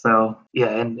 So yeah,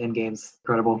 Endgame's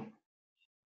incredible.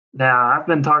 Now I've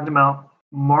been talking about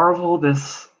Marvel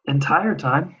this entire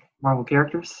time, Marvel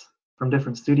characters from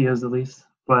different studios at least,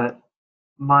 but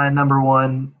my number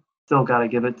one, still got to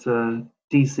give it to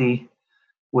DC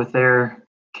with their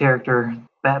character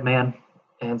Batman,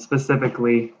 and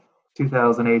specifically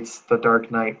 2008's The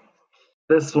Dark Knight.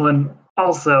 This one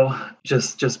also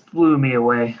just blew me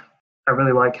away. I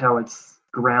really like how it's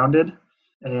grounded,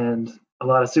 and a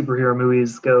lot of superhero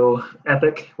movies go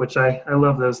epic, which I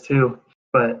love those too.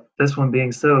 But this one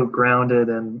being so grounded,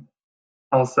 and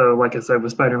also, like I said,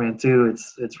 with Spider-Man 2,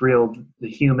 it's real, the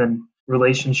human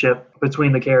relationship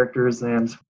between the characters. And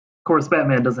of course,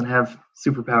 Batman doesn't have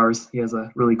superpowers. He has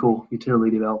a really cool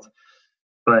utility belt,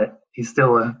 but he's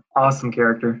still an awesome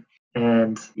character.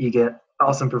 And you get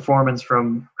awesome performance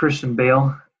from Christian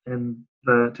Bale in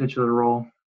the titular role.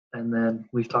 And then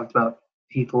we've talked about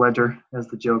Heath Ledger as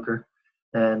the Joker.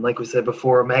 And like we said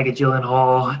before, Maggie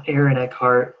Gyllenhaal, Aaron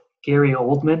Eckhart, Gary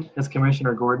Oldman as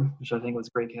Commissioner Gordon, which I think was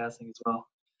great casting as well.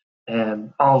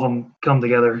 And all of them come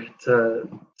together to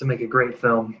make a great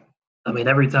film. I mean,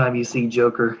 every time you see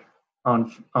Joker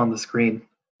on the screen,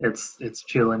 it's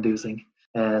chill-inducing,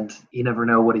 and you never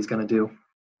know what he's going to do.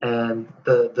 And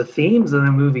the themes of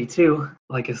the movie too,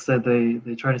 like I said,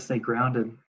 they try to stay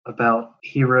grounded about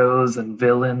heroes and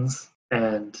villains,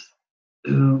 and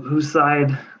whose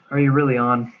side are you really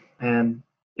on? And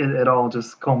it all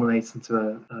just culminates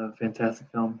into a fantastic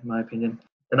film, in my opinion.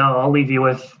 And I'll leave you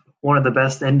with one of the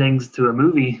best endings to a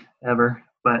movie ever,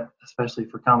 but especially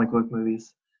for comic book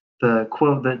movies. The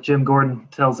quote that Jim Gordon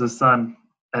tells his son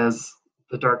as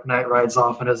the Dark Knight rides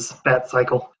off in his bat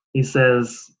cycle. He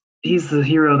says, "He's the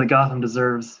hero that Gotham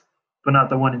deserves, but not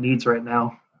the one it needs right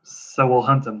now. So we'll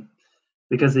hunt him.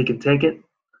 Because he can take it.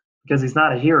 Because he's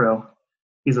not a hero.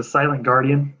 He's a silent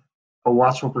guardian, a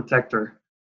watchful protector,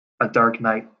 a dark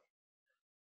knight."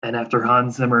 And after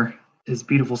Hans Zimmer, his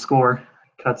beautiful score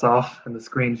cuts off and the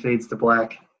screen fades to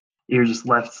black, you're just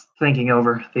left thinking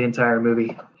over the entire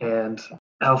movie and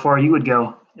how far you would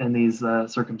go in these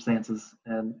circumstances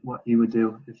and what you would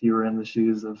do if you were in the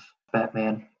shoes of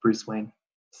Batman, Bruce Wayne.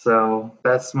 So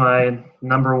that's my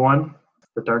number one,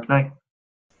 The Dark Knight.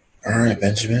 All right,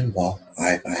 Benjamin. Well,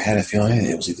 I had a feeling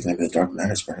it was either going to be The Dark Knight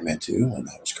or Spider-Man 2, and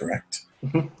that was correct.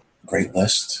 Mm-hmm. Great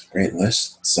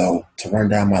list. So to run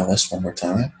down my list one more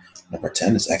time, number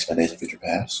 10 is X-Men Days of Future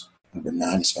Past. Number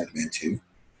 9 is Spider-Man 2.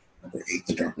 Number 8,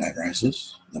 The Dark Knight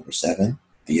Rises. Number 7,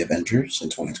 The Avengers in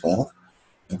 2012.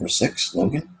 Number 6,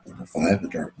 Logan. Number 5, The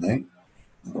Dark Knight.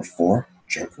 Number 4,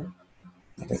 Joker.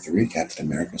 Number 3, Captain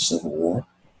America Civil War.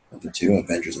 Number 2,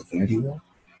 Avengers Infinity War.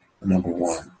 And number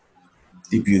 1,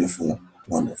 the beautiful,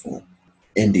 wonderful,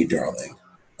 indie darling,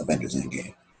 Avengers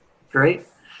Endgame. Great.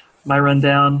 My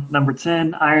rundown: number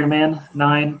 10, Iron Man;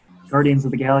 9, Guardians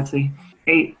of the Galaxy;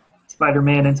 8,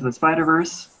 Spider-Man Into the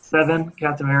Spider-Verse; 7,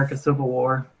 Captain America: Civil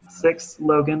War; 6,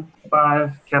 Logan;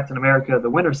 5, Captain America: The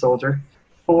Winter Soldier;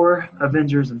 4,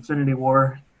 Avengers: Infinity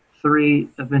War; 3,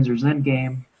 Avengers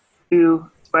Endgame; 2,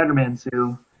 Spider-Man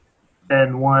 2;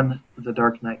 and 1, The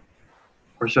Dark Knight.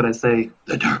 Or should I say,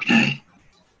 The Dark Knight?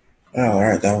 Oh, all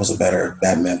right. That was a better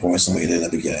Batman voice than we did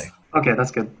at the beginning. Okay,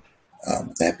 that's good.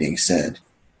 With that being said,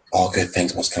 all good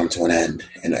things must come to an end,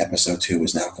 and episode 2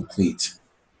 is now complete.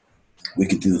 We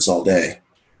could do this all day,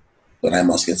 but I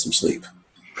must get some sleep,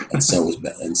 and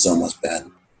so must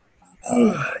Ben.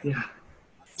 Yeah.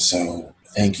 So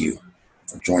thank you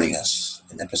for joining us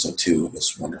in episode 2 of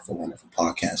this wonderful, wonderful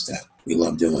podcast that we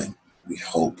love doing. We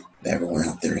hope that everyone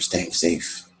out there is staying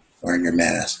safe, wearing your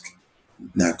mask,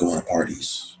 not going to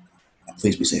parties.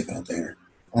 Please be safe out there.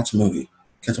 Watch a movie.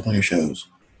 Catch up on your shows.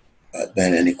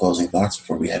 Ben, any closing thoughts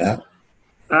before we head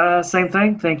out? Same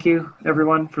thing. Thank you,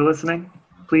 everyone, for listening.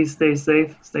 Please stay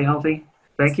safe, stay healthy.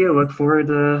 Thank you. Look forward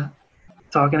to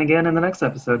talking again in the next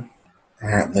episode. All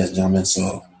right, ladies and gentlemen,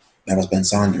 so that was Ben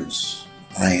Saunders.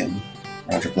 I am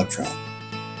Roger Bleptron.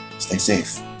 Stay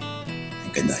safe,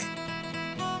 and good night.